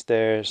fucking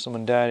stairs.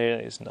 Someone died here.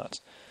 It's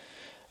nuts.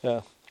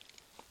 Yeah.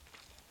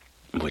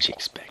 What'd you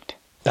expect?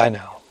 I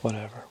know.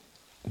 Whatever.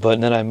 But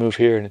then I move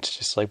here and it's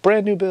just like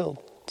brand new build.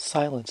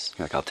 Silence.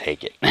 Like, I'll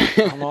take it.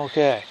 I'm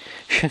okay.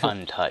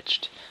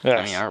 Untouched. Yes.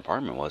 I mean, our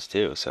apartment was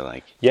too, so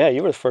like... Yeah,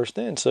 you were the first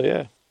in, so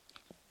yeah.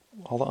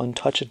 All the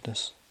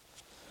untouchedness.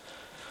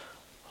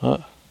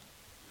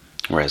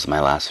 Whereas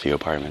my last few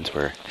apartments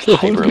were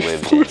hyper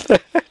lived in.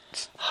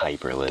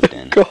 Hyper lived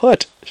in.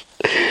 God.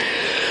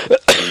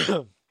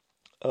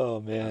 Oh,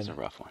 man. That was a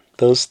rough one.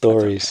 Those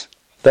stories.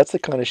 That's the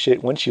kind of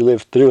shit, once you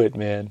live through it,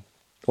 man.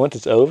 Once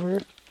it's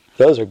over,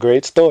 those are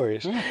great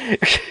stories.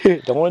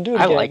 Don't want to do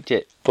it I again. liked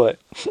it. But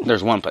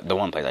There's the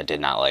one place I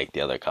did not like.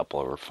 The other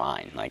couple were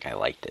fine. Like, I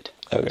liked it.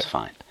 It Okay. was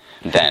fine.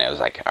 Then it was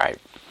like, all right,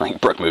 like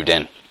Brooke moved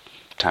in.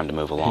 Time to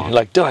move along. you're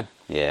like, done.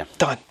 Yeah.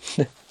 Done.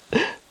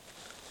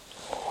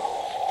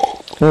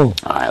 All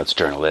right, let's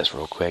journal this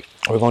real quick.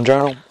 We're going to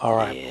journal? All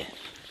right.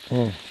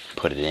 Yeah.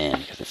 Put it in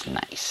because it's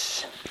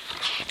nice.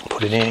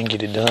 Put it in,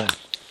 get it done.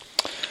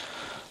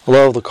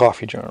 Love the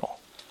coffee journal.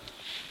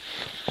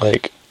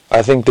 Like,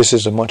 I think this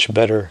is a much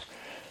better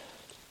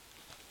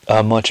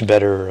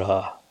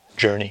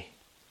journey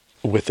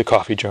with the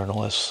coffee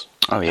journal as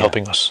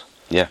helping us.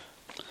 Yeah,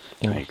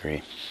 I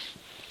agree.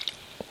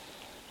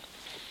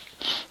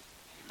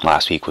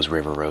 Last week was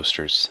River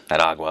Roasters at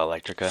Agua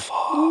Electrica.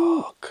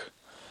 Fuck.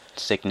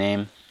 Sick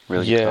name.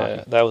 Really good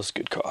coffee. That was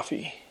good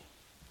coffee.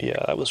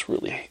 Yeah, that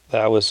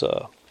was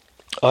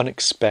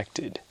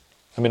unexpected.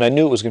 I mean, I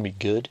knew it was going to be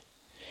good,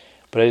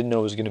 but I didn't know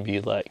it was going to be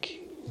like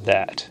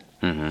that.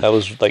 Mm-hmm. That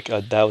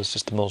was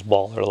just the most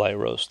baller light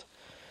roast.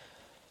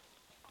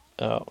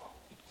 What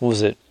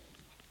was it?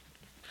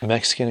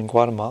 Mexican and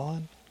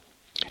Guatemalan?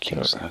 I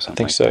think so. I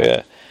think so,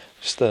 yeah.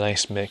 Just a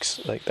nice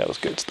mix. Like, that was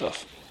good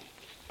stuff.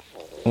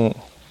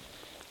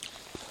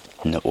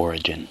 The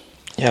origin.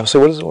 Yeah, so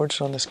what is the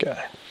origin on this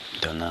guy?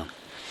 Don't know.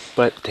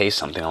 But tastes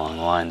something along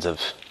the lines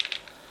of...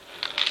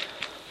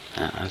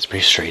 it's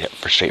pretty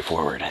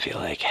straightforward, I feel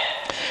like.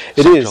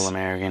 It Central is. Central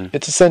American.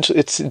 It's essentially...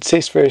 It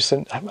tastes very...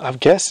 I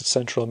guess it's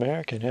Central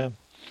American, yeah.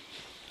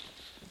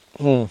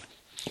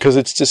 Because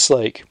it's just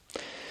like...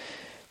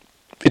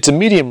 It's a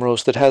medium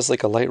roast that has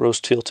like a light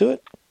roast feel to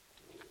it.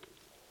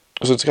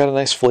 So it's got a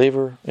nice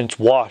flavor. And it's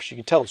washed. You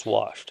can tell it's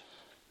washed.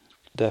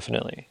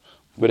 Definitely.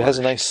 But it has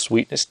a nice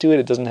sweetness to it.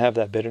 It doesn't have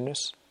that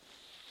bitterness.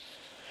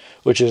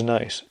 Which is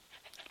nice.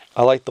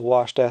 I like the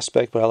washed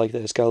aspect, but I like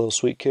that it's got a little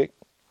sweet kick.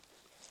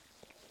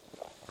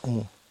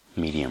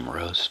 Medium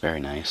roast. Very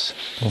nice.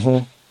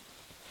 Mm-hmm.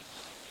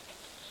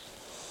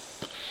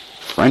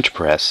 French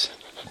press.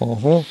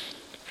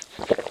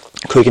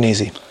 Mm-hmm. Quick and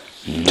easy.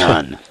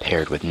 None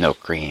paired with no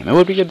cream. It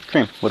would be good with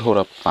cream. Would hold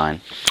up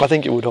fine. I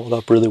think it would hold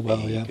up really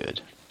well, yeah.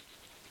 Good.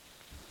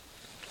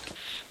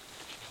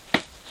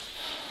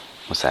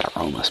 What's that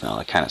aroma smell?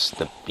 Like kind of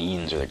the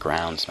beans or the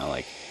ground smell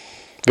like.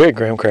 Very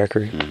graham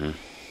crackery. Mm-hmm.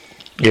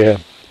 Yeah.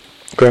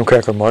 Graham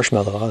cracker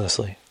marshmallow,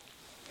 honestly.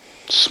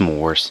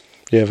 S'mores.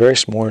 Yeah, very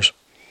s'mores.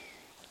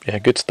 Yeah,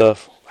 good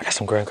stuff. I got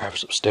some graham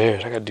crackers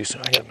upstairs. I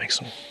gotta make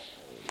some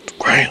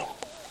graham.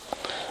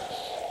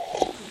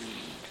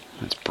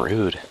 It's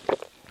brewed.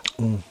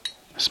 It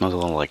smells a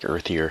little like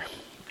earthier.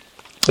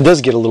 It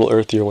does get a little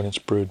earthier when it's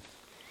brewed.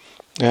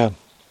 Yeah.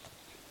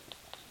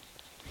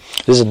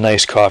 This is a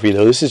nice coffee,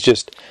 though. This is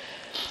just...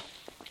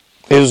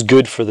 It was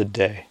good for the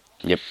day.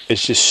 Yep.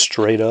 It's just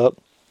straight up,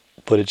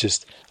 but it's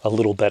just a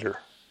little better.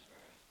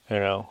 You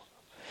know?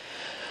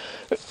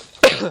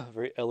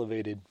 Very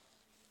elevated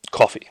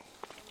coffee.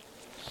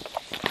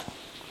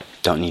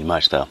 Don't need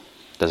much, though.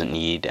 Doesn't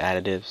need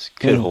additives.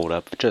 Could hold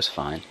up just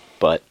fine,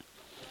 but...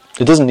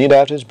 It doesn't need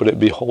additives, but it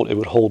would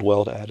hold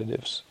well to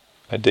additives.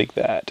 I dig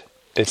that.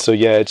 This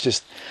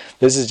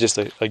is just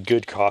a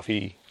good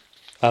coffee.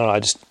 I don't know,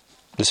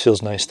 this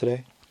feels nice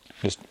today.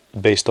 Just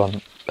based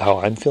on how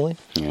I'm feeling.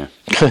 Yeah.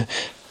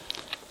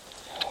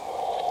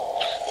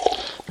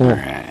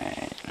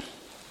 Alright.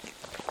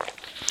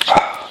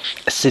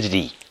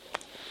 Acidity.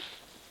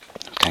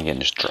 I'm kind of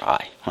getting just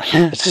dry.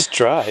 It's just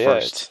dry,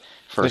 yeah.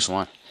 First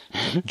one.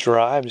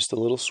 Dry, just a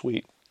little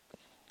sweet.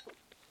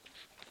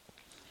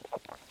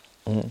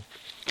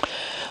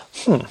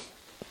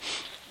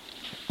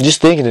 You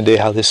just thinking today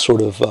how this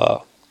sort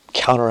of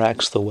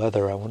counteracts the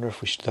weather. I wonder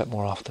if we should do that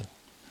more often.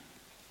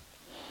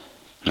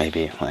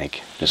 Maybe,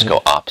 like, just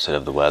go opposite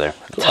of the weather.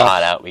 It's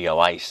hot out, we go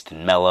iced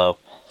and mellow.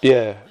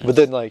 Yeah, but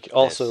then, like,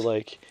 also,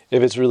 like,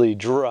 if it's really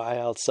dry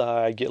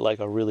outside, get,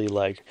 like, a really,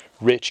 like,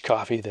 rich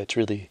coffee that's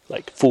really,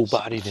 like,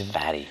 full-bodied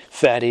and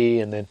fatty,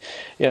 and then,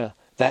 yeah,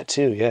 that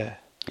too, yeah.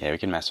 Yeah, we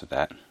can mess with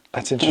that.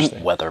 That's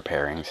interesting. Weather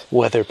pairings.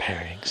 Weather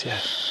pairings, yeah.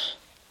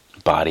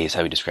 Body is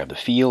how we describe the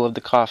feel of the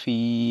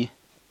coffee.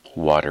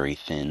 Watery,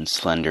 thin,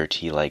 slender,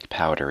 tea-like,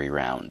 powdery,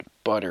 round.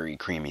 Buttery,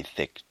 creamy,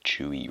 thick,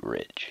 chewy,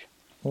 rich.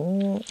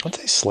 I'd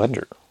say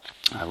slender.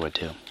 I would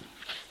too.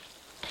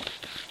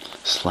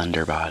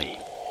 Slender body.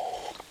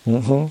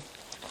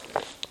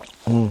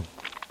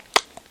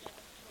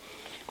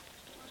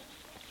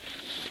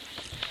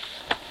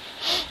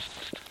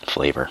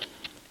 Flavor.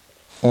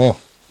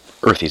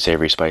 Earthy,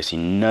 savory, spicy,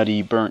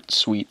 nutty, burnt,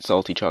 sweet,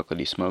 salty,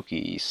 chocolatey,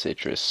 smoky,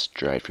 citrus,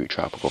 dried fruit,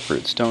 tropical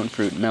fruit, stone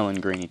fruit, melon,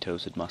 grainy,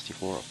 toasted, musty,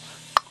 floral.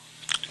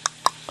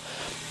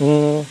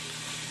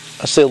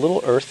 I'd say a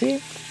little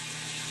earthy,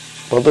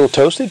 but a little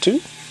toasted too.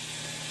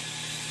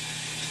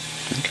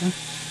 Okay.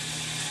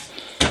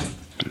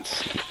 Let's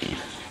see.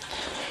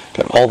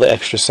 Got all the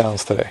extra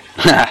sounds today.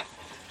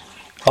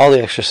 All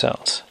the extra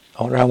sounds.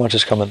 I wonder how much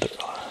is coming through.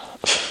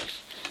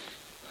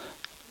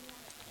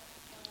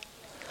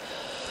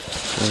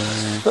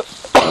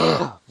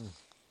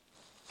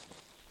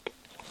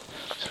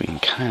 So we can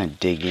kind of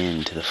dig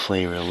into the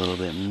flavor a little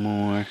bit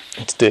more.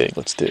 Let's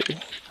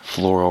dig.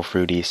 Floral,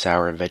 fruity,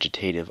 sour,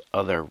 vegetative,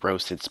 other,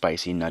 roasted,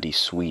 spicy, nutty,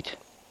 sweet.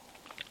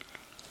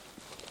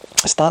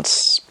 It's not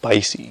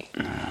spicy.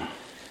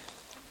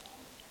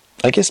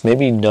 I guess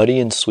maybe nutty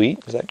and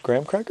sweet. Is that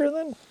graham cracker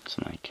then? It's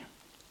like...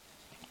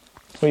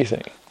 What do you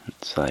think?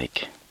 It's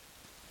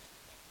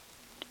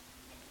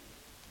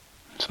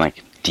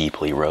like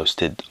deeply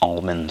roasted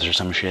almonds or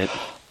some shit.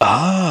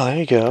 Ah, there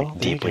you go. Like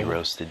deeply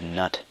roasted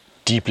nut.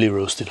 Deeply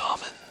roasted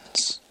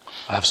almonds.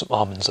 I have some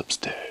almonds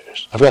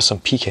upstairs. I've got some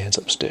pecans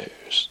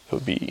upstairs. It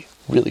would be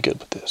really good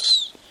with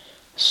this.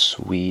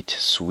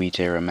 Sweet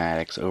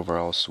aromatics,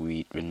 overall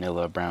sweet,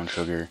 vanilla, brown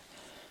sugar,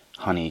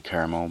 honey,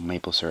 caramel,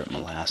 maple syrup,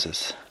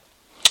 molasses.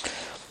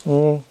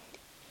 No,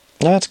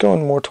 it's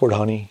going more toward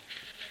honey.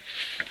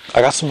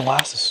 I got some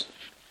molasses.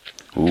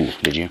 Ooh,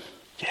 did you?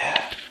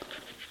 Yeah.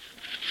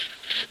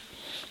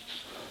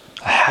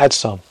 I had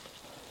some.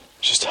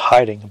 Just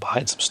hiding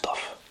behind some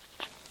stuff.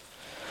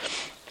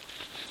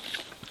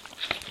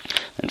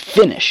 And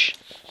finish.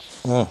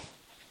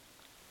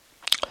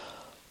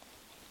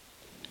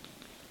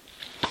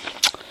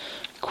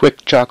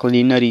 Quick,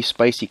 chocolatey, nutty,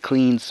 spicy,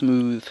 clean,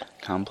 smooth,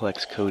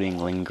 complex coating,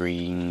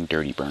 lingering,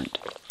 dirty, burnt.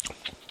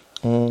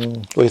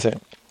 What do you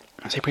think?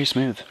 I'd say pretty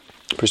smooth.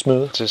 Pretty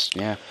smooth? It's just,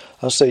 yeah.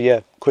 I'll say,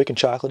 yeah, quick and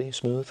chocolatey,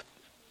 smooth.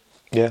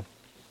 Yeah.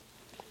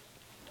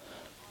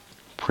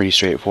 Pretty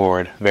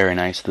straightforward. Very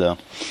nice, though.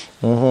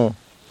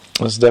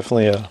 It's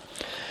definitely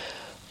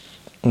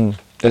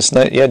it's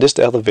not, yeah, just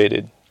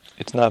elevated.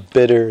 It's not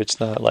bitter. It's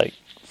not, like,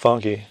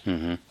 funky.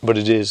 But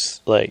it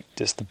is, like,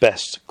 just the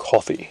best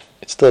coffee.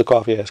 It's still a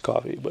coffee-ass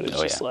coffee, but it's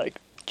just, like,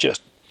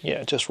 just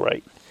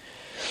right.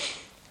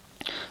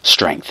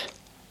 Strength.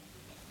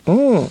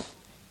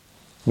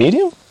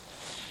 Medium?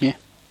 Yeah.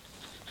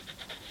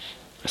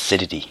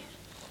 Acidity.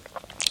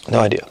 No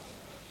idea.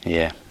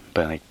 Yeah,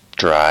 but, like,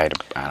 dry to,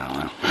 I don't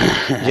know.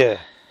 Yeah,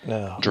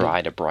 no.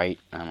 Dry to bright,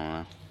 I don't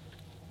know.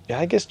 Yeah,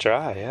 I guess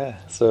dry, yeah.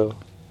 So.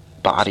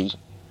 Body.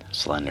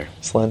 Slender,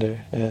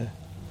 yeah.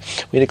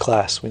 We need a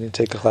class. We need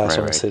to take a class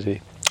on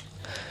acidity.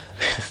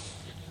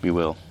 We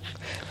will.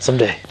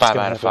 Someday. 5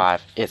 out of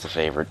 5. It's a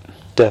favorite.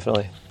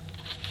 Definitely.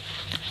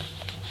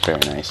 Very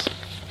nice.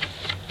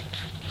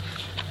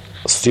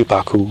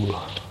 Super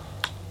cool.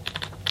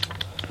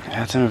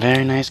 Had some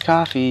very nice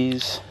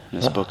coffees.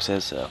 This book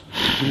says so.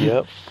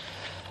 Yep.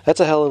 That's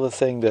a hell of a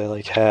thing to,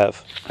 like,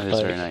 have. That is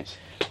very nice.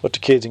 What the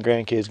kids and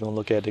grandkids gonna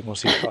look at? They're gonna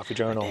see a coffee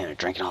journal. Man, they're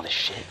drinking all this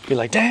shit. Be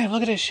like, damn,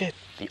 look at this shit.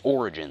 The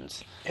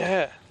origins.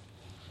 Yeah.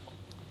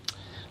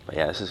 But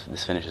yeah,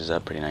 this finishes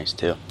up pretty nice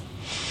too.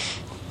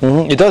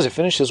 It does. It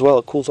finishes well.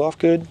 It cools off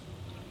good.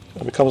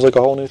 It becomes like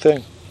a whole new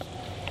thing.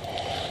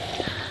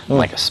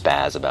 Like a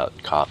spaz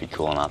about coffee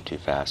cooling off too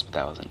fast, but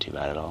that wasn't too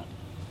bad at all.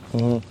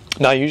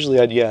 Now, usually,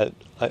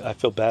 I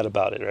feel bad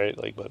about it, right?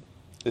 Like, but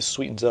this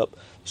sweetens up.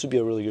 This would be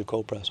a really good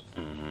cold press.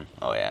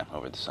 Oh yeah,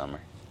 over the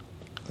summer.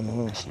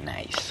 That's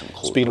nice. Some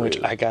cold Speaking of brew.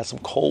 which, I got some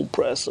cold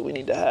press that we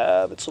need to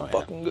have. It's so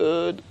fucking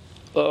good.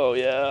 Oh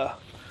yeah.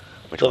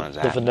 Which one is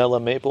that? The vanilla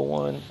maple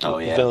one. Oh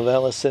yeah.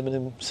 Vanilla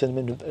cinnamon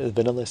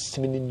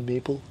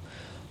maple.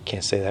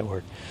 Can't say that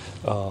word.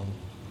 That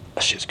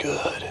shit's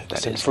good.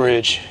 It's in the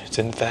fridge. It's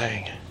in the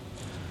thing.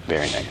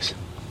 Very nice.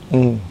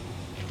 Trying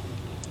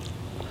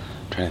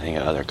to think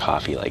of other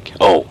coffee like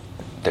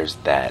there's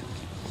that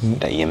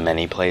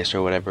Yemeni place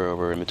or whatever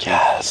over in between.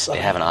 Yes. They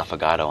have an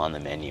affogato on the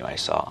menu. I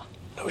saw.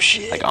 No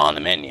shit. Like on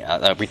the menu.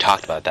 We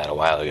talked about that a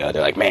while ago.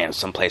 They're like, man,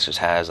 some places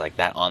has like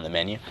that on the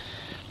menu.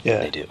 Yeah.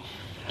 They do.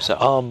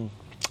 So.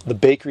 The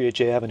bakery at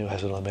J Avenue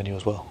has it on the menu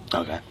as well.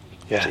 Okay.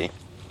 Yeah. See?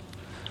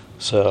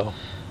 So.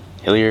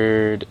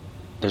 Hilliard.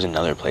 There's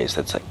another place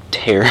that's like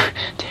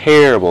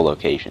terrible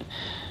location.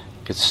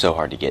 It's so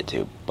hard to get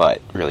to,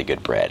 but really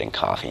good bread and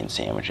coffee and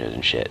sandwiches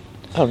and shit.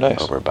 Oh,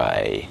 nice. Over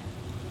by...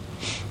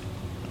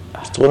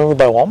 It's the one over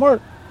by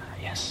Walmart?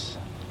 Yes.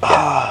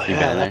 Ah, You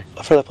been there?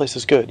 I've heard that place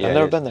is good. Yeah, I've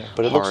never been there,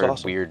 but it looks hard,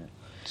 awesome. Weird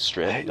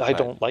strip. I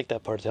don't like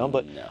that part of town,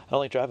 but No. I don't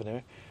like driving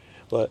there.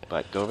 But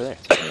go over there.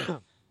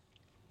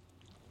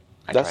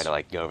 I try to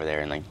like go over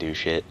there and like do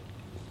shit.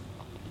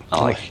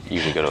 I'll like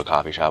usually go to a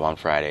coffee shop on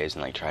Fridays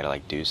and like try to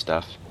like do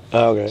stuff.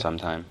 Oh, okay.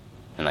 Sometime.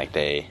 And like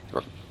they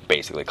were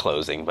basically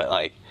closing, but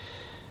like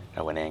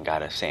I went in,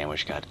 got a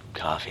sandwich, got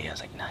coffee. I was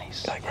like,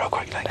 nice. Like, real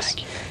quick, thanks.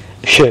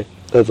 Thank you. Yeah,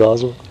 that's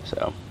awesome.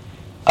 So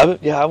I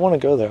want to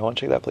go there. I want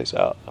to check that place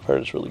out. I've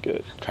heard it's really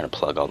good. I'm trying to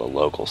plug all the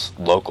local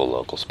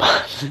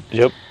spots.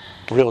 Yep.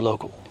 Real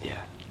local.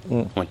 Yeah.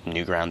 Mm. Went to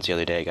Newgrounds the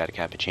other day, got a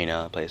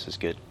cappuccino. That place is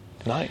good.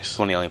 Nice. It's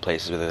one of the only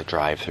places with a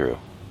drive-through.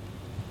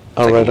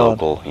 Oh, Like right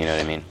local, on. you know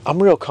what I mean?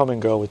 I'm real come and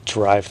go with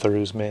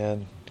drive-thrus,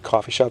 man.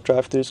 Coffee shop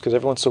drive-thrus, because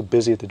everyone's so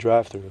busy at the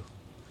drive-thru.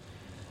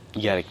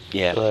 You gotta,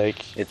 yeah.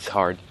 Like, It's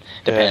hard.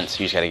 Depends.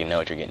 You just gotta know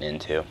what you're getting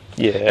into.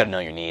 You yeah. gotta know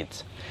your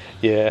needs.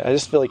 Yeah, I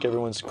just feel like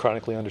everyone's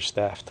chronically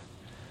understaffed.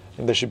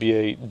 And there should be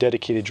a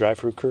dedicated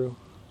drive-thru crew,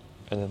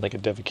 and then like a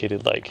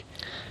dedicated like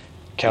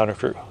counter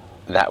crew.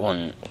 That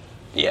one,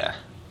 yeah.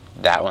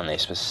 That one they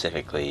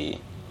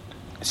specifically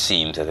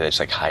seems that they just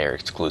like hire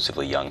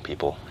exclusively young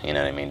people. You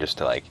know what I mean? Just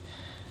to like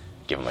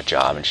give them a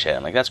job and shit.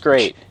 I'm like, that's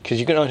great. Because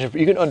you can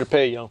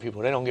underpay young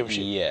people. They don't give a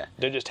shit. Yeah.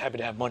 They're just happy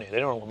to have money. They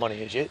don't know what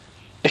money is yet.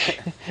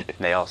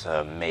 They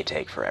also may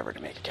take forever to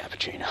make a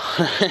cappuccino.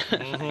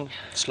 Mm-hmm.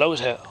 Slow as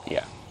hell.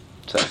 Yeah.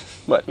 So,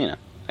 but you know,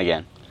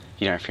 again,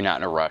 if you're not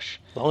in a rush,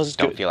 As long as it's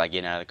don't good. feel like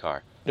getting out of the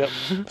car. Yep.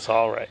 It's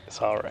all right.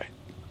 It's all right.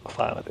 I'm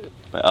fine with it.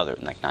 But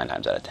like 9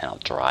 times out of 10, I'll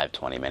drive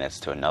 20 minutes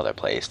to another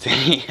place.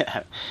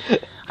 Yeah.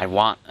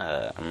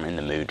 I'm in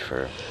the mood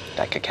for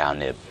that cacao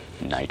nib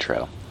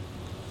nitro.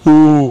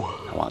 Ooh.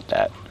 I want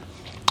that.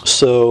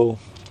 So,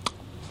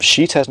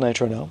 Sheets has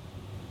nitro now.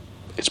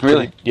 It's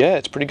Really? Yeah,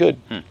 it's pretty good.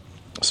 Hmm.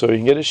 So you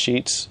can get it at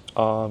Sheets.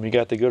 You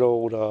got the good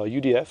old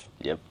UDF.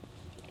 Yep.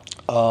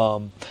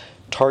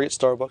 Target,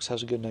 Starbucks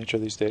has a good nitro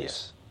these days.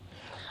 Yes.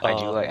 I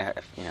do like,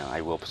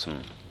 I will put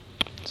some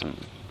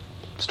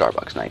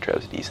Starbucks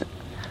nitros decent.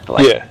 I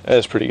like Yeah,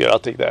 that's pretty good. I'll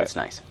take that. It's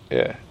nice.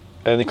 Yeah.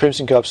 And the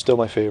Crimson Cup's still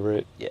my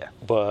favorite. Yeah.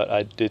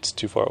 But it's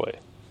too far away.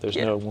 There's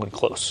Yeah. no one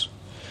close.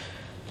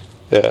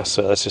 Yeah,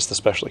 so that's just a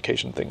special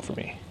occasion thing for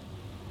me.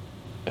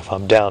 If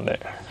I'm down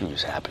there. You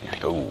just happen, you're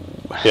like, oh.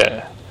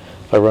 Yeah.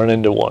 If I run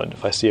into one,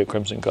 if I see a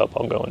Crimson Cup,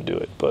 I'll go and do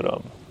it. But,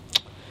 You're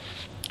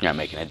not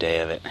making a day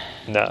of it.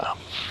 no. I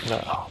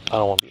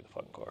don't want to be in the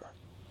fucking car.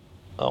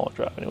 I don't want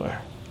to drive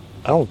anywhere.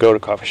 I don't go to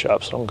coffee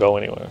shops. I don't go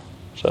anywhere.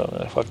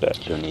 So, fuck that.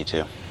 You don't need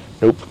to.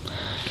 Nope.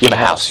 You have a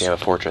house. You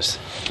have a fortress.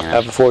 I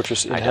have a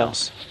fortress I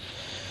in-house.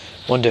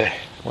 One day.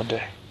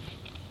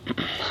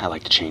 I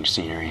like to change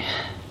scenery.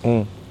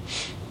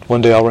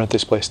 One day I'll rent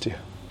this place to you.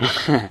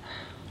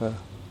 As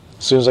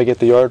soon as I get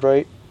the yard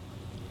right,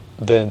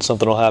 then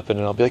something will happen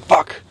and I'll be like,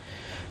 fuck,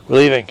 we're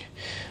leaving.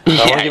 I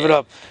don't want to give it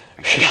up.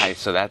 Yeah,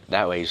 so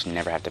that way you just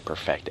never have to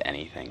perfect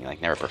anything.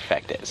 Like, never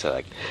perfect it. So,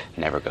 like,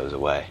 never goes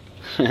away.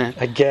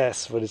 I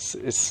guess, but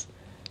it's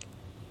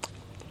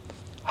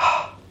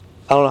I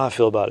don't know how I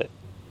feel about it.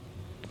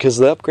 Because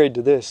the upgrade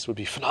to this would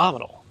be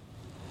phenomenal.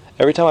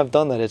 Every time I've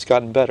done that, it's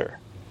gotten better.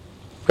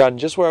 Gotten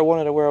just where I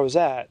wanted to where I was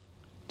at.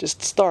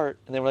 Just start,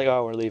 and then we're like,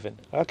 oh, we're leaving.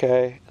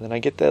 Okay. And then I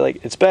get that,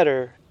 like, it's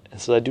better. And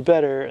so I do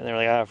better, and then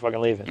we're like, we're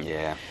fucking leaving.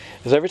 Yeah.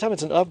 Because every time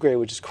it's an upgrade,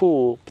 which is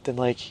cool, but then,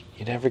 like,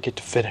 you never get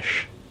to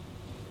finish.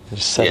 You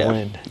just settle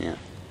in. Yeah.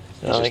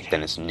 You know,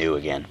 Then it's new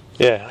again.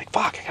 Yeah, like,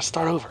 fuck, I gotta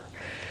start over.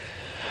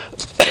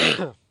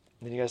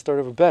 Then you gotta start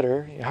over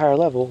better, a higher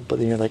level, but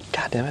then you're like,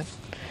 god damn it.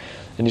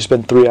 And you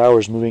spend 3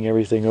 hours moving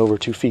everything over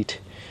 2 feet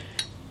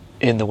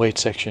in the weight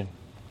section.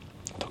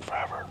 It took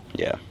forever.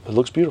 Yeah. It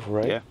looks beautiful,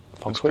 right? Yeah.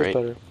 Feng Looks shui is great.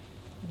 better.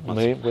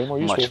 Way more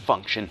useful. Much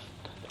function.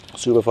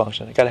 Super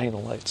function. I gotta hang the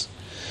lights.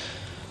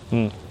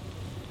 I'm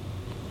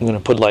gonna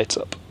put lights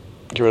up.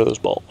 Get rid of those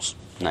bulbs.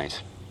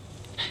 Nice.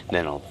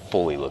 Then it'll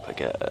fully look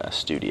like a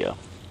studio.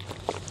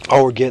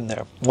 Oh, we're getting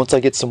there. Once I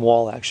get some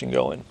wall action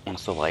going.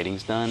 Once the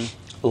lighting's done.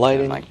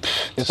 Lighting. Like,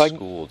 if it's I a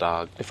school,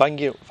 dog. If I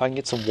can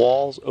get some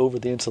walls over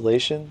the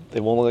insulation, they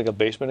won't look like a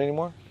basement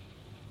anymore.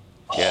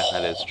 Yeah,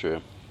 that is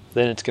true.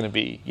 Then it's gonna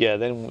be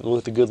Then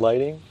with the good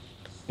lighting,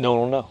 no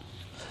one will know.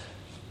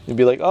 You'd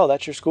be like, "Oh,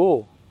 that's your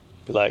school."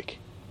 Be like,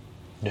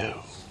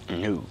 "No,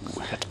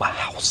 that's my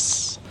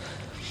house."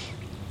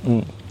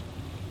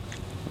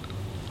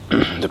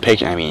 The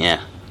picture. I mean,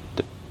 yeah.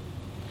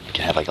 You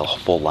can have like a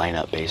full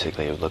lineup.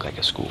 Basically, it would look like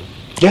a school.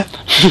 Yeah,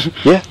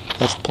 yeah,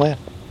 that's the plan.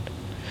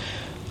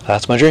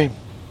 That's my dream.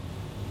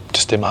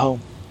 Just in my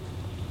home.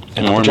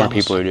 In my More and more pajamas.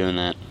 people are doing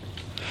that.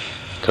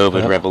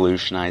 COVID Yeah.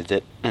 revolutionized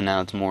it, and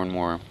now it's more and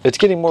more. It's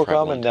getting more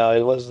prevalent.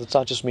 common now. It's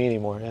not just me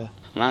anymore. Yeah.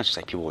 Now it's just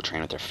like people will train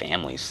with their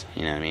families.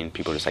 You know what I mean?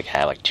 People just like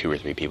have like 2 or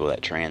 3 people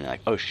that train. They're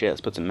like, oh shit, let's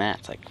put some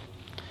mats. Like,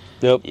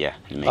 Yep. yeah,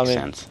 it makes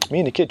sense. Me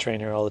and the kid train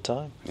here all the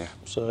time. Yeah.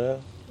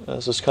 So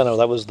This was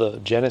that was the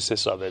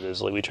genesis of it.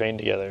 Is like we trained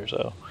together.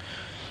 So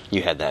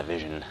You had that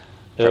vision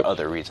Yep. for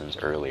other reasons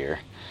earlier,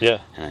 yeah,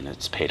 and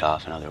it's paid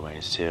off in other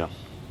ways too.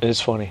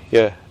 it's funny.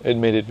 Yeah, it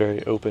made it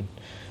very open,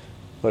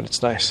 but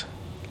it's nice.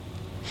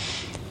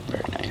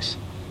 Very nice.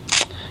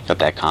 Got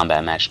that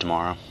combat match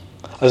tomorrow.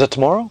 Is that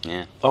tomorrow?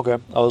 Yeah. Okay.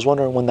 I was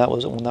wondering when that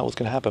was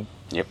gonna happen.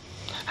 Yep.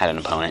 Had an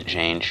opponent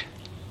change,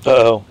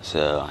 Uh-oh.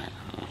 so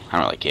I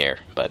don't really care.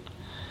 But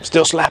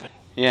Still slapping.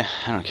 yeah,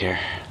 I don't care.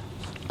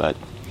 But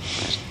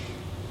I just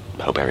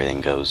hope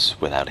everything goes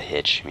without a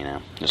hitch. You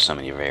know, there's so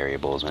many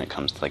variables when it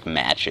comes to like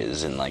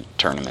matches and like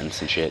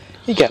tournaments and shit.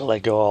 You gotta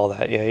let go of all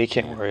that. Yeah, you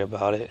can't worry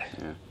about it.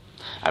 Yeah.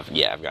 I've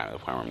gotten to the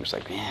point where I'm just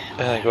like,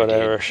 Like,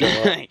 whatever, dude. show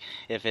up. Like,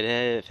 if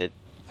it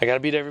I gotta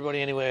beat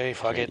everybody anyway.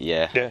 Fuck it.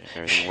 yeah, if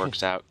everything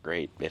works out,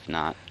 great. If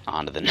not,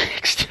 on to the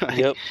next. Like,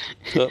 Yep.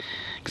 Because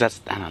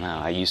that's, I don't know.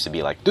 I used to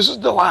be like, this is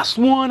the last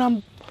one.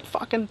 I'm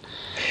fucking,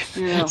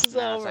 you know. It's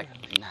Now over. it's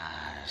like, nah,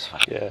 it's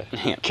fucking. Yeah.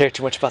 Yeah. Care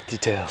too much about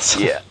details.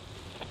 Yeah.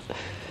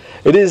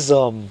 It is.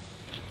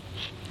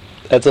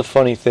 That's a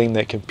funny thing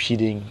that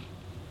competing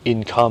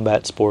in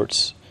combat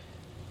sports.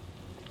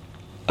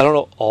 I don't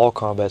know all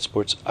combat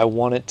sports. I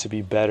want it to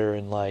be better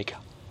in like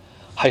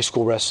high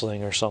school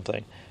wrestling or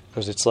something,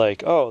 because it's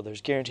like, oh,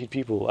 there's guaranteed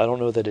people. I don't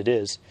know that it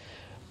is,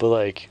 but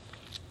like,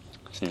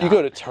 It's you not.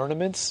 go to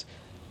tournaments,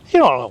 you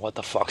don't know what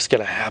the fuck's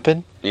gonna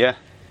happen. Yeah.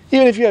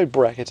 Even if you had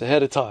brackets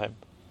ahead of time,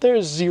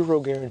 there's zero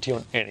guarantee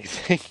on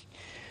anything.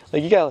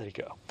 Like, you gotta let it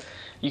go.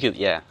 You could,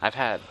 yeah. I've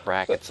had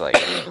brackets like,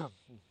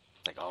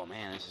 like, oh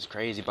man, this is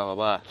crazy, blah, blah,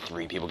 blah.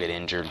 3 people get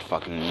injured,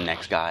 fucking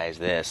next guy is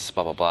this,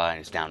 blah, blah, blah, and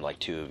it's down to like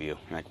 2 of you.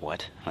 You're like,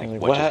 what? Like,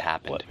 Like, what what just hap-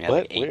 happened? what- We had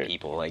like what? 8 Weird.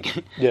 people,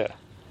 like, Yeah.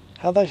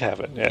 How'd that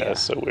happen? Yeah, Yeah.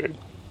 that's so weird.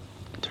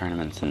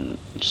 tournaments and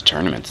just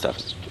tournament stuff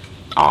is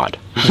odd.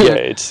 Yeah,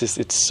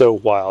 it's so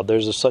wild.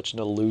 There's such an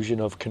illusion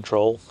of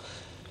control.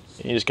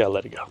 And you just gotta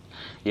let it go.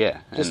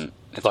 Yeah, Just and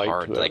it's fight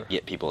hard to whoever. like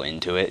get people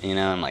into it, you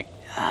know. I'm like,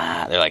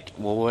 they're like,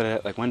 well,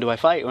 what? Like, when do I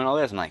fight? When all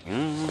this? I'm like,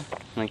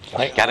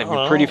 Like, gotta I be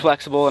don't pretty know.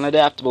 flexible and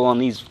adaptable on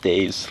these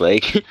days.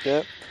 Like,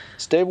 Yep.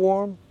 Stay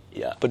warm,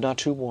 yeah, but not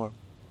too warm.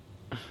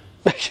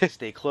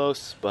 stay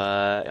close,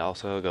 but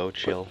also go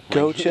chill.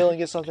 Go Like, chill and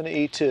get something to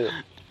eat too.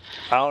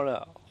 I don't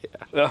know.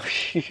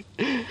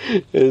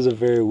 It is a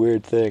very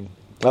weird thing.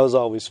 That was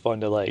always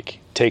fun to like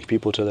take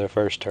people to their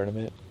first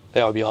tournament.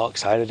 They all be all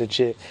excited and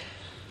shit.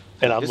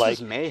 And I'm this like,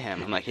 is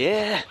mayhem. I'm like,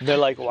 yeah. they're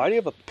like, why do you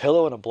have a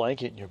pillow and a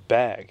blanket in your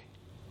bag?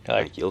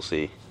 Like, Like, you'll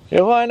see.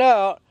 you'll find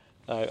out.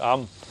 Like,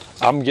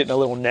 I'm getting a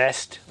little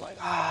nest. Like,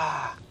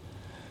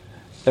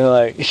 and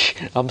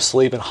like I'm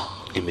sleeping.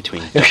 In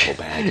between duffel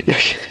bag.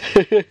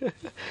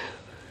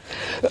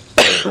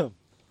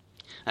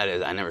 That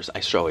is,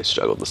 I always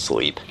struggled to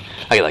sleep.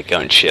 I could like go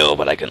and chill,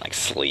 but I couldn't like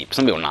sleep.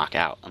 Some people knock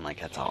out. I'm like,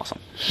 that's awesome.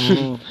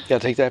 Gotta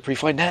take that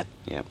pre-fight nap.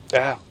 Yep.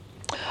 Yeah,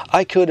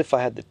 I could if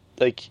I had the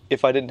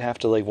if I didn't have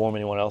to like warm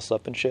anyone else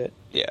up and shit.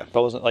 Yeah. If I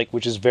wasn't like,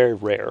 which is very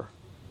rare.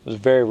 It was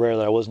very rare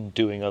that I wasn't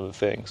doing other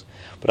things,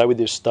 but I would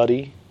either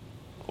study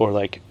or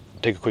like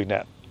take a quick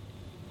nap.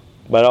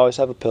 But I'd always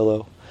have a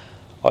pillow,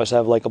 always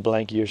have like a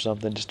blankie or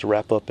something just to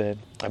wrap up in.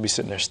 I'd be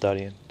sitting there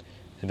studying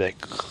and be like,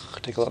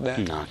 take a little nap.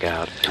 Knock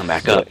out. Come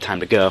back up.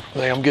 Time to go.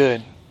 Like, I'm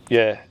good.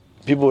 Yeah.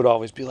 People would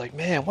always be like,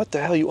 man, what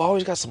the hell? You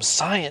always got some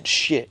science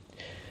shit.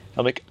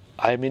 I'm like,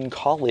 I'm in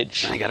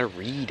college. I gotta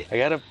read. I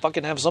gotta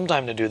fucking have some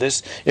time to do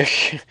this.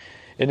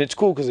 And it's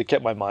cool because it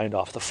kept my mind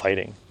off the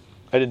fighting.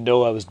 I didn't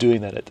know I was doing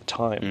that at the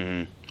time.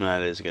 Mm-hmm.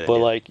 That is a good. But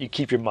idea. like, you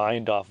keep your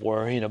mind off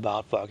worrying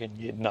about fucking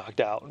getting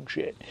knocked out and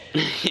shit.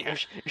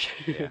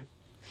 Yeah.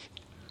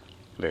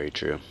 Very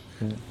true.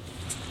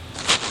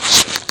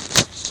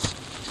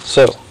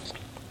 So,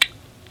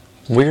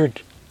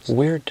 weird,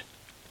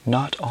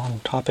 not on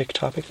topic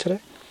today.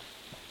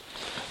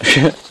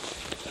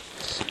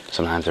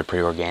 Sometimes they're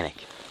pretty organic.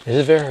 It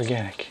is very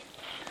organic.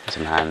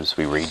 Sometimes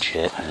we read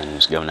shit and then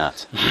just go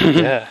nuts.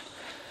 Yeah.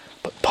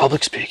 But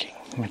public speaking,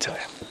 let me tell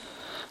you.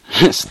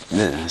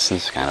 This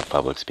is kind of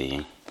public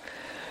speaking.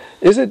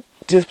 Is it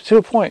to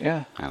a point?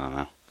 Yeah. I don't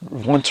know.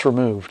 Once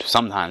removed.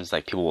 Sometimes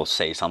like people will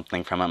say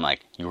something from it. I'm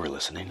like, you were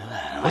listening to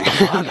that. I'm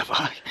like, what the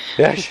fuck?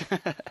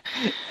 Yeah.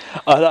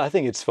 I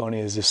think it's funny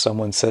is if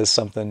someone says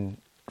something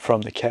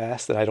from the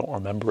cast that I don't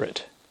remember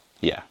it.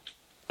 Yeah.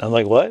 I'm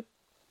like, what?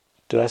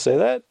 Did I say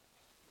that?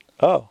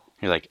 Oh,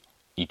 You're like,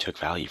 you took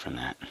value from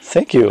that.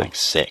 thank you. Like,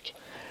 sick.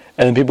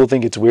 And then people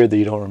think it's weird that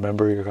you don't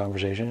remember your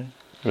conversation.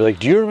 You're like,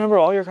 do you remember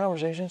all your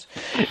conversations?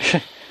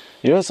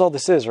 You know that's all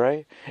this is,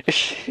 right?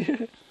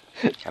 I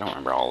don't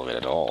remember all of it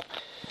at all.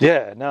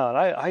 Yeah, no, and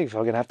I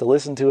fucking have to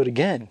listen to it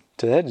again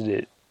to edit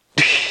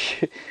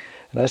it.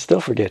 And I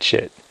still forget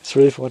shit. It's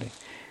really funny.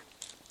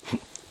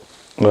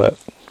 But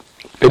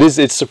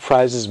it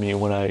surprises me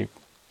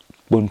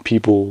when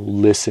people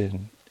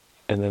listen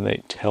and then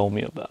they tell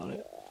me about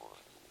it.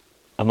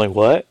 I'm like,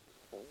 what?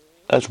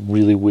 That's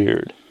really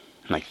weird.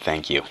 I'm like,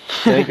 thank you.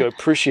 Thank you, I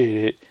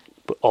appreciate it,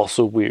 but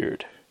also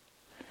weird.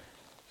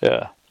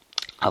 Yeah.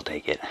 I'll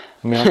take it.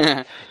 I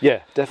mean,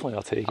 yeah, definitely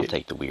I'll take I'll it.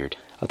 take the weird.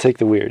 I'll take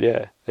the weird,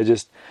 yeah.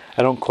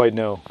 I don't quite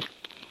know.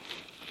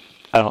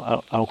 I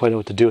don't quite know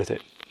what to do with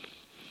it.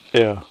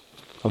 Yeah,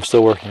 I'm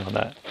still working on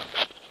that.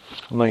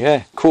 I'm like,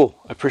 hey, cool,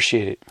 I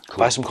appreciate it. Cool.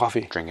 Buy some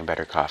coffee. Drinking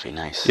better coffee,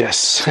 nice.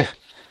 Yes.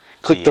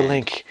 Click the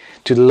link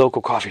to the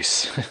local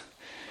coffees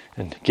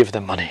and give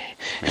them money.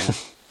 Yeah.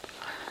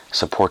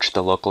 Support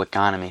the local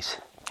economies.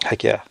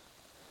 Heck yeah.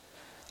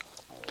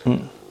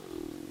 The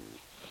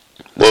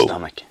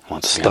stomach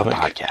wants to be on the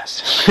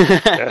podcast.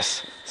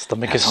 Yes,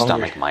 stomach is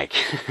hungry. Stomach Mike.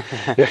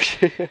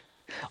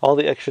 All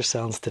the extra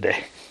sounds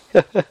today.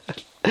 We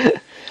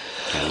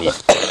need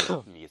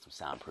to get some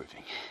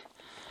soundproofing.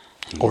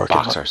 And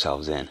box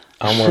ourselves in.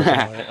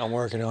 I'm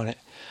working on it.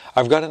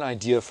 I've got an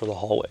idea for the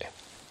hallway.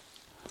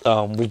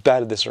 We've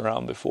batted this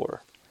around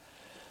before,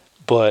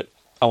 but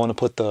I want to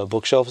put the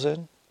bookshelves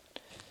in,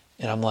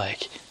 and I'm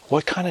like,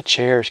 what kind of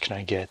chairs can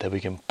I get that we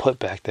can put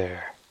back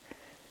there,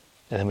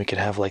 and then we can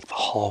have like the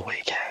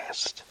hallway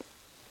cast?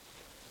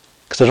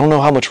 Because I don't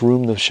know how much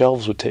room the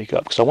shelves would take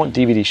up, because I want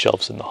DVD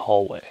shelves in the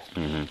hallway.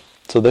 Mm-hmm.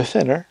 So they're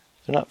thinner,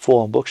 they're not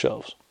full-on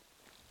bookshelves.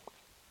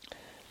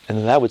 And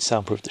then that would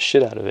soundproof the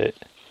shit out of it.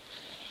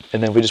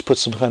 And then we just put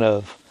some kind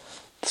of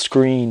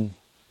screen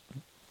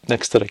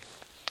next to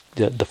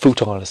the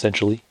futon,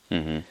 essentially.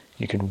 Mm-hmm.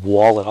 You can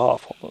wall it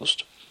off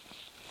almost.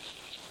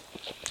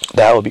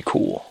 That would be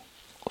cool.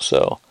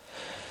 So,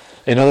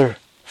 another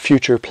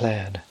future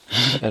plan,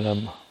 and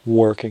I'm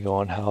working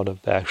on how to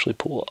actually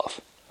pull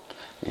off.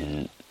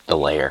 In the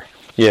layer.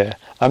 Yeah,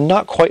 I'm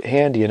not quite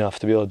handy enough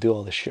to be able to do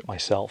all this shit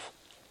myself.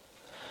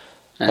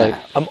 Like,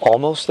 I'm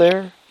almost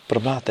there, but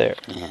I'm not there.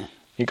 Yeah.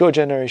 You go a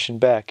generation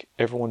back,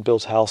 everyone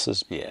builds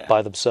houses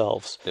by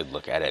themselves. They'd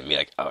look at it and be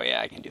like, oh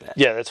yeah, I can do that.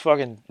 Yeah, that's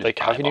fucking, like,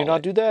 how can you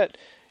not do that?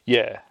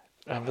 Yeah.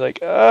 I'm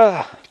like,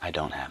 I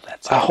don't have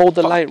that. I hold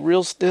the light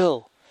real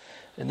still.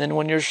 And then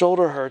when your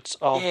shoulder hurts,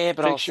 I'll but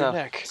fix also, your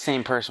neck.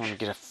 Same person would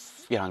get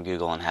on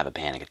Google and have a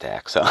panic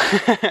attack, so.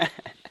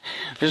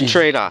 There's a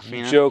trade-off,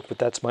 you know? Joke, but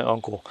that's my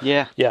uncle.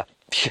 Yeah. Yeah.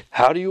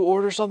 How do you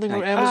order something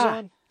from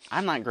Amazon?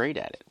 I'm not great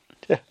at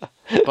it.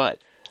 But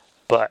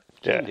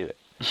yeah. can do it.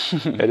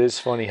 It is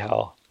funny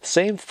how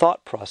same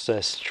thought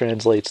process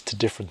translates to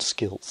different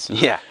skills.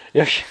 Yeah.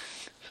 Yeah.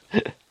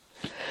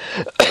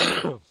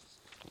 That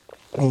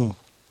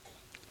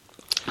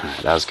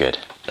was good.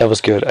 That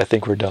was good. I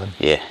think we're done.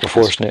 Yeah. We're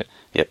forcing it.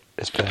 Yep.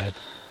 It's bad.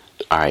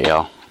 All right,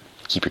 y'all.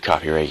 Keep your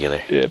coffee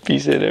regular. Yeah,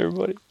 peace in,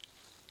 everybody.